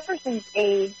Thomas Jefferson's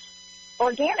age,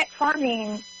 organic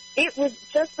farming, it was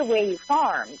just the way you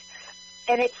farmed.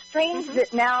 And it's strange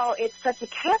that now it's such a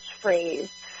catchphrase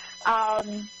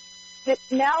that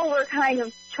now we're kind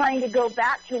of trying to go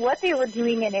back to what they were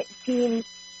doing, and it seems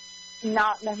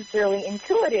not necessarily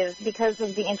intuitive because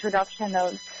of the introduction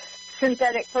of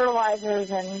synthetic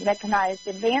fertilizers and mechanized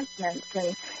advancements.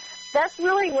 And that's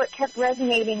really what kept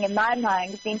resonating in my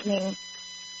mind, thinking,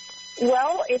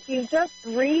 well, if you just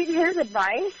read his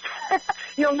advice,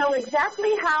 you'll know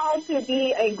exactly how to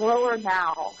be a grower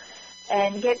now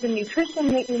and get the nutrition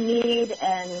that you need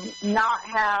and not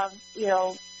have,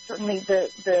 certainly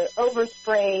the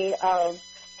overspray of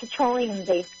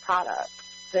petroleum-based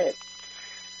products that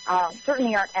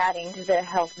certainly aren't adding to the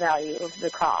health value of the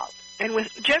crop. And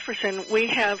with Jefferson, we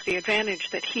have the advantage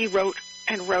that he wrote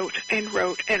and wrote and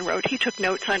wrote and wrote. He took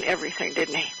notes on everything,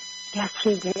 didn't he? Yes,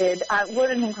 he did.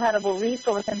 What an incredible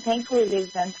resource, and thankfully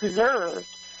they've been preserved.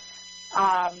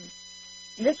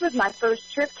 This was my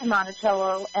first trip to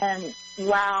Monticello, and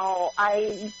wow,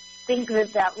 I think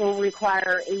that will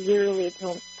require a yearly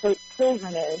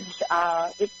pilgrimage.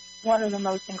 It's one of the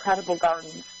most incredible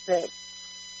gardens that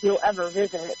you'll ever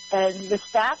visit, and the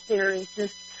staff there is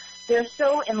just, they're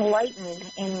so enlightened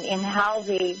in how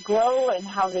they grow and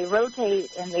how they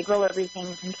rotate, and they grow everything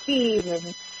from seed,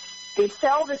 and they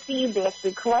sell the seed. They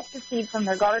actually collect the seed from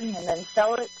their garden and then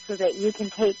sell it so that you can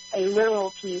take a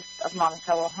literal piece of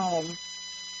Monticello home.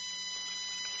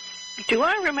 Do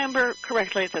I remember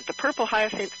correctly that the purple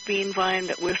hyacinth bean vine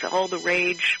that was all the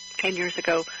rage 10 years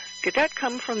ago, did that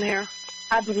come from there?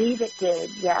 I believe it did,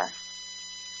 yes.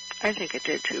 I think it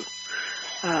did, too.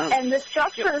 And the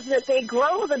structures that they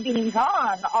grow the beans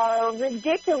on are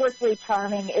ridiculously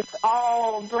charming. It's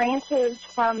all branches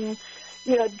from,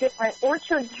 different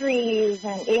orchard trees,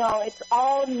 and, it's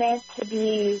all meant to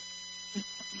be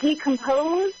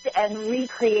decomposed and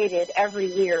recreated every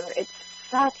year. It's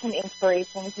such an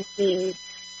inspiration to see.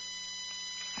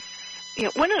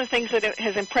 One of the things that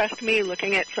has impressed me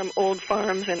looking at some old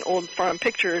farms and old farm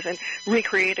pictures and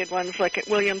recreated ones like at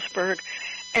Williamsburg,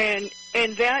 and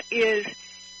that is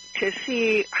to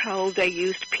see how they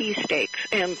used pea stakes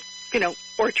and,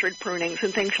 orchard prunings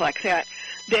and things like that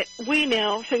that we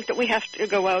now think that we have to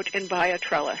go out and buy a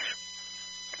trellis.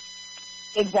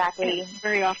 Exactly. And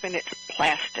very often it's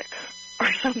plastic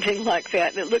or something like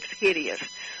that, and it looks hideous.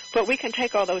 But we can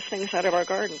take all those things out of our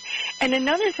garden. And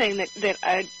another thing that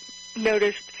I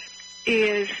noticed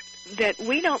is that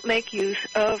we don't make use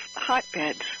of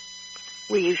hotbeds.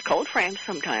 We use cold frames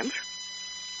sometimes,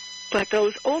 but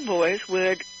those old boys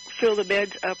would fill the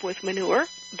beds up with manure,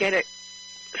 get it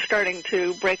starting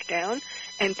to break down,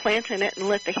 and plant in it and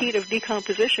let the heat of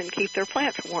decomposition keep their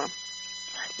plants warm.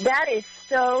 That is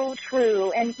so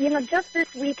true. And, just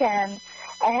this weekend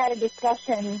I had a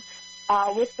discussion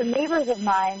with some neighbors of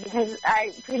mine, because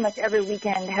I pretty much every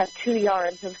weekend have 2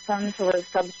 yards of some sort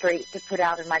of substrate to put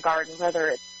out in my garden, whether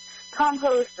it's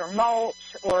compost or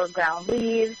mulch or ground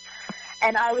leaves.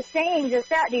 And I was saying just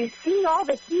that. Do you see all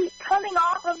the heat coming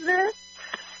off of this?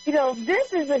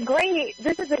 This is a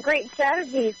great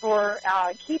strategy for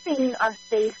keeping our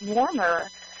space warmer,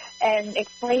 and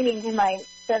explaining to my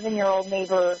 7-year-old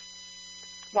neighbor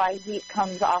why heat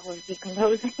comes off of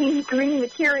decomposing green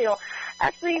material.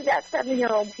 Actually, that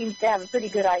 7-year-old seems to have a pretty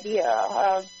good idea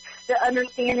of the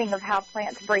understanding of how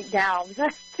plants break down.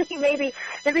 maybe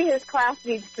his class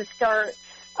needs to start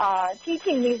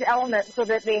teaching these elements so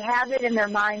that they have it in their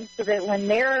minds, so that when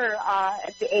they're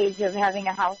at the age of having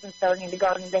a house and starting to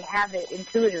garden, they have it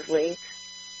intuitively.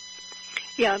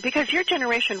 Yeah, because your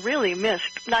generation really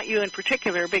missed, not you in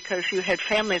particular, because you had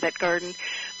family that gardened,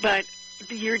 but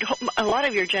a lot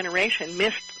of your generation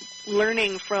missed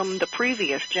learning from the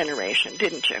previous generation,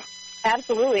 didn't you?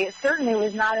 Absolutely. It certainly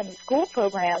was not in the school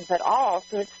programs at all,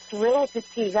 so it's thrilled to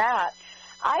see that.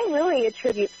 I really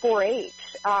attribute 4-H.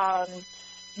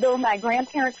 Though my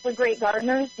grandparents were great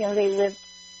gardeners, they lived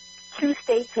 2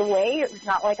 states away. It was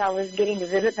not like I was getting to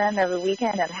visit them every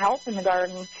weekend and help in the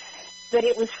garden. But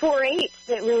it was 4-H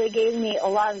that really gave me a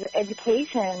lot of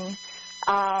education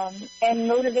and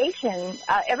motivation.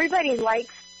 Everybody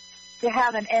likes to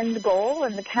have an end goal,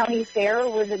 and the county fair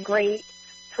was a great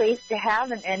place to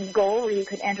have an end goal where you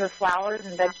could enter flowers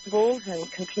and vegetables and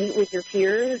compete with your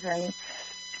peers. And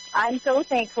I'm so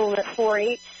thankful that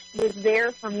 4-H was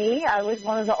there for me. I was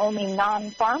one of the only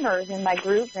non-farmers in my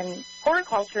group, and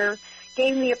horticulture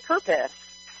gave me a purpose.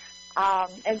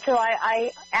 And so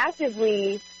I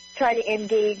actively try to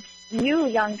engage new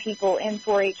young people in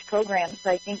 4-H programs.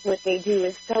 I think what they do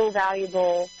is so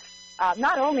valuable,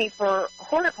 not only for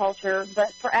horticulture,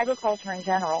 but for agriculture in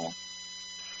general.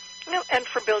 And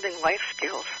for building life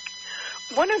skills.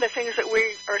 One of the things that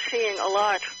we are seeing a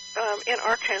lot in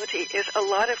our county is a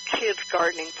lot of kids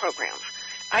gardening programs.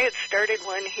 I had started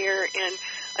one here in,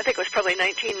 I think it was probably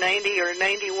 1990 or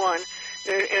 91,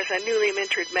 as a newly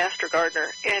mentored master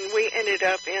gardener, and we ended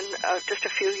up in just a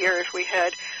few years, we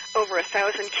had over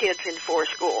 1,000 kids in 4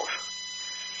 schools.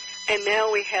 And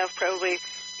now we have probably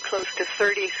close to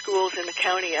 30 schools in the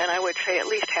county, and I would say at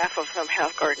least half of them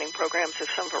have gardening programs of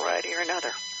some variety or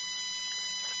another.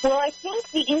 Well, I think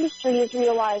the industry is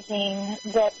realizing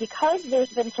that because there's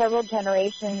been several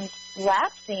generations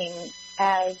lapsing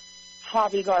as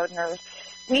hobby gardeners,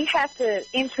 we have to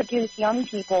introduce young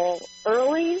people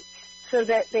early so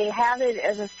that they have it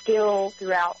as a skill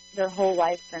throughout their whole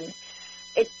life. And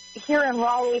here in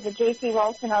Raleigh, the J.C.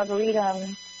 Ralston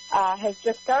Arboretum has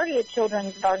just started a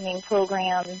children's gardening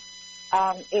program.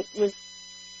 It was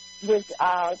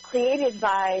created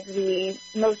by the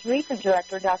most recent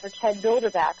director, Dr. Ted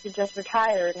Bilderback, who just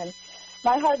retired. And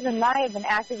my husband and I have been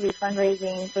actively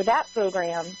fundraising for that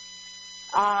program.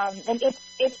 And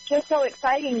it's just so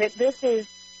exciting that this is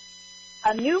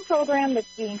a new program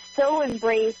that's being so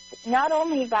embraced, not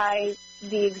only by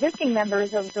the existing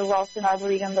members of the Ralston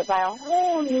Arboretum, but by a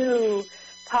whole new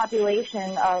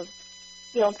population of,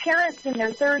 parents in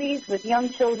their 30s with young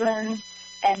children,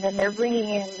 and then they're bringing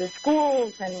in the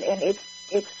schools, and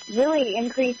it's really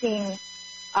increasing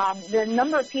the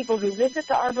number of people who visit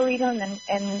the Arboretum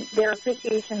and their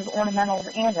appreciation of ornamentals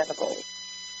and edibles.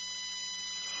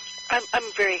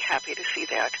 I'm very happy to see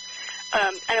that.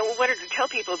 And I wanted to tell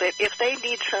people that if they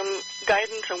need some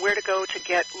guidance on where to go to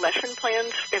get lesson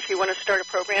plans, if you want to start a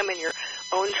program in your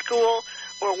own school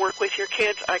or work with your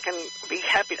kids, I'd be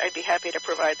happy to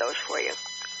provide those for you.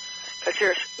 Because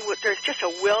there's just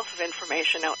a wealth of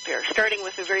information out there, starting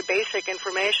with the very basic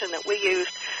information that we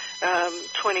used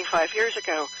 25 years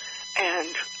ago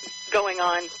and going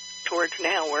on towards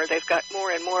now where they've got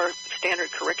more and more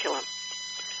standard curriculum.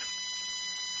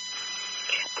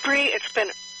 Bree, it's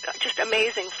been just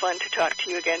amazing fun to talk to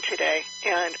you again today,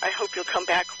 and I hope you'll come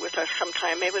back with us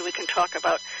sometime. Maybe we can talk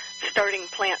about starting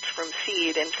plants from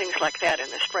seed and things like that in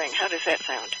the spring. How does that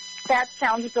sound? That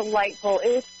sounds delightful.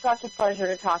 It was such a pleasure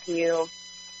to talk to you.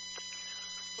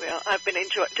 Well, I've been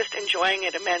just enjoying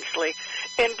it immensely.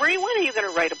 And Bree, when are you going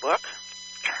to write a book?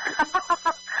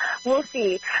 We'll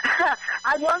see.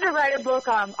 I'd love to write a book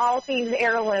on all things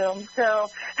heirloom, so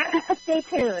stay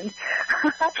tuned.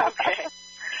 Okay.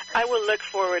 I will look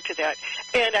forward to that.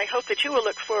 And I hope that you will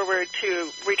look forward to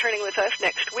returning with us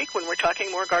next week when we're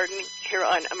talking more gardening here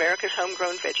on America's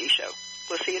Homegrown Veggie Show.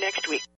 We'll see you next week.